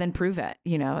 well, then prove it.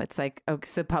 It's like,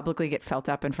 so publicly get felt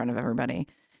up in front of everybody.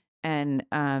 And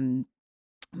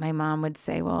my mom would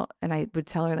say, well, and I would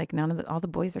tell her like, all the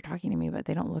boys are talking to me, but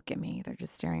they don't look at me. They're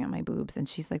just staring at my boobs. And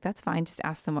she's like, that's fine. Just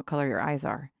ask them what color your eyes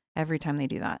are every time they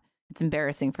do that. It's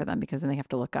embarrassing for them, because then they have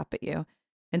to look up at you.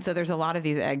 And so there's a lot of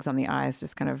these eggs on the eyes,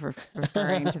 just kind of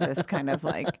referring to this kind of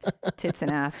like tits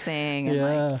and ass thing.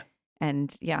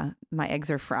 And my eggs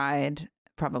are fried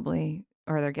probably,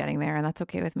 or they're getting there, and that's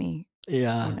okay with me.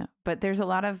 Yeah. But there's a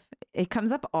lot of, it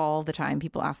comes up all the time.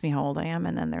 People ask me how old I am,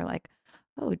 and then they're like,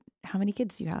 oh, how many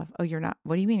kids do you have? Oh, you're not,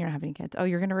 what do you mean you're not having kids? Oh,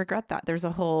 you're going to regret that. There's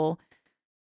a whole,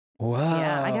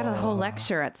 yeah, I got a whole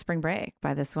lecture at spring break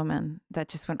by this woman that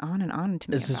just went on and on to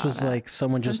me. This was like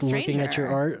someone just looking at your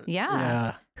art?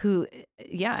 Yeah.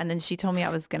 And then she told me I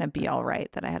was going to be all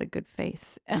right, that I had a good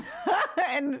face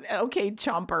and okay,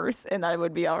 chompers, and I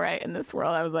would be all right in this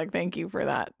world. I was like, thank you for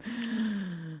that.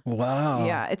 Wow.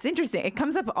 Yeah, it's interesting. It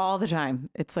comes up all the time.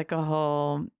 It's like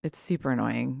it's super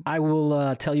annoying. I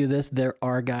will tell you this. There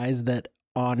are guys that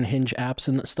on Hinge apps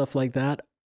and stuff like that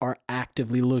are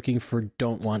actively looking for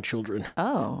don't want children.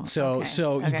 Oh. So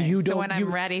okay. You don't. So when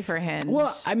I'm ready for Hinge.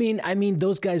 Well, I mean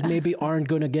those guys maybe aren't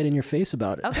going to get in your face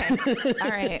about it.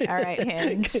 Okay. All right,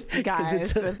 Hinge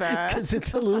guys. Because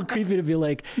it's a little creepy to be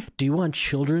like, do you want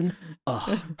children?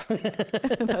 Oh,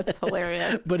 That's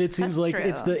hilarious. But it seems like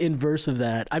it's the inverse of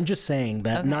that. I'm just saying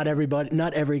that not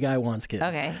every guy wants kids.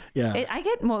 Okay. Yeah. I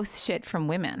get most shit from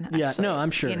women. Actually. Yeah. No,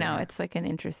 I'm sure. You know, it's like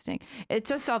it's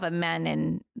just all the men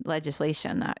in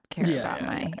legislation that care about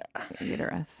my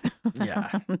uterus.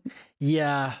 Yeah.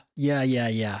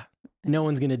 No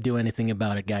one's going to do anything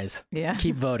about it, guys. Yeah.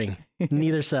 Keep voting.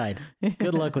 Neither side.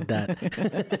 Good luck with that.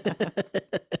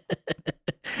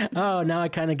 Oh, now I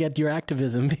kind of get your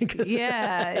activism because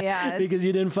because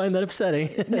you didn't find that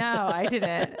upsetting. No, I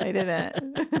didn't.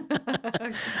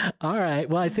 All right.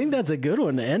 Well, I think that's a good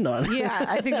one to end on. Yeah,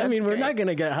 I think. We're not going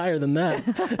to get higher than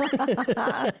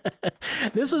that.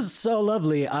 This was so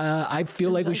lovely. I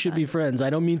feel like we should be friends. I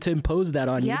don't mean to impose that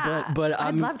on you, but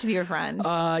I'd love to be your friend.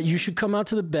 You should come out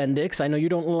to the Bendix. I know you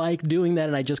don't like doing that,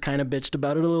 and I just kind of bitched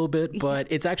about it a little bit, but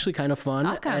it's actually kind of fun.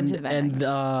 I'll come to the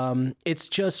Bendix. And it's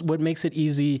just what makes it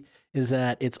easy is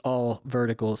that it's all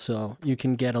vertical, so you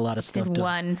can get a lot of stuff in done.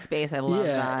 One space. I love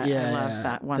that. I love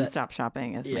that one-stop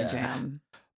shopping is my jam.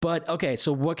 But okay,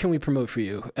 so what can we promote for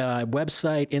you?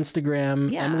 Website,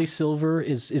 Instagram. Emily Silver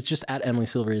is just at Emily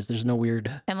Silver. There's no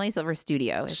weird. Emily Silver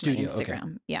Studio is my Instagram.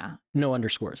 Okay. Yeah. No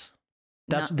underscores.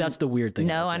 That's the weird thing.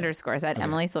 No underscores at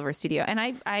Emily Silver Studio, and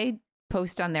I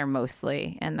post on there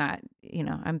mostly, and that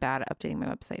I'm bad at updating my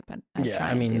website, but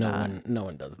no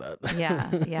one does that.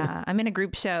 Yeah. I'm in a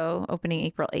group show opening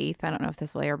April 8th. I don't know if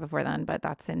this will air before then, but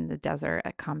that's in the desert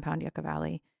at Compound Yucca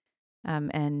Valley,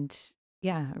 and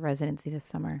residency this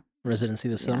summer.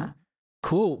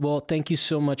 Cool. Well, thank you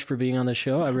so much for being on the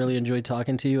show. I really enjoyed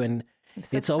talking to you, and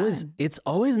it's always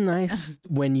nice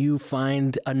when you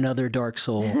find another dark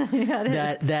soul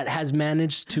that has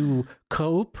managed to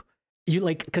cope.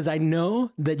 Because I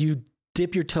know that you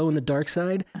dip your toe in the dark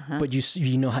side, but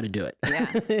you know how to do it. Yeah,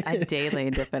 I daily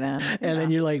dip it in, and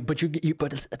then you're like, but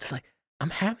it's like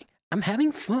I'm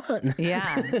having fun.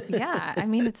 Yeah. I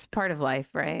mean, it's part of life,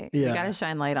 right? Yeah. You got to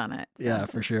shine light on it. So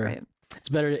for sure. Great. It's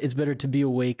better to be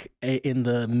awake in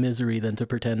the misery than to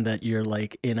pretend that you're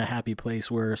like in a happy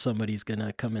place where somebody's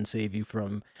gonna come and save you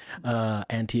from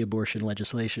anti-abortion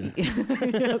legislation.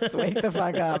 Yes, wake the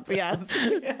fuck up. Yes.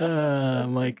 Oh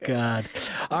my God.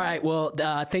 All right. Well,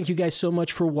 thank you guys so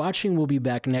much for watching. We'll be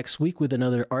back next week with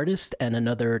another artist and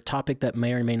another topic that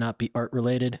may or may not be art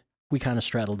related. We kind of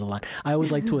straddled the line. I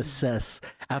always like to assess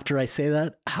after I say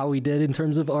that how we did in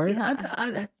terms of art.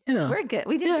 Yeah. We're good.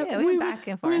 We did. We went back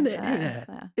and forth.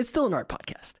 It's still an art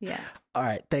podcast. Yeah. All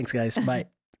right. Thanks, guys. Bye.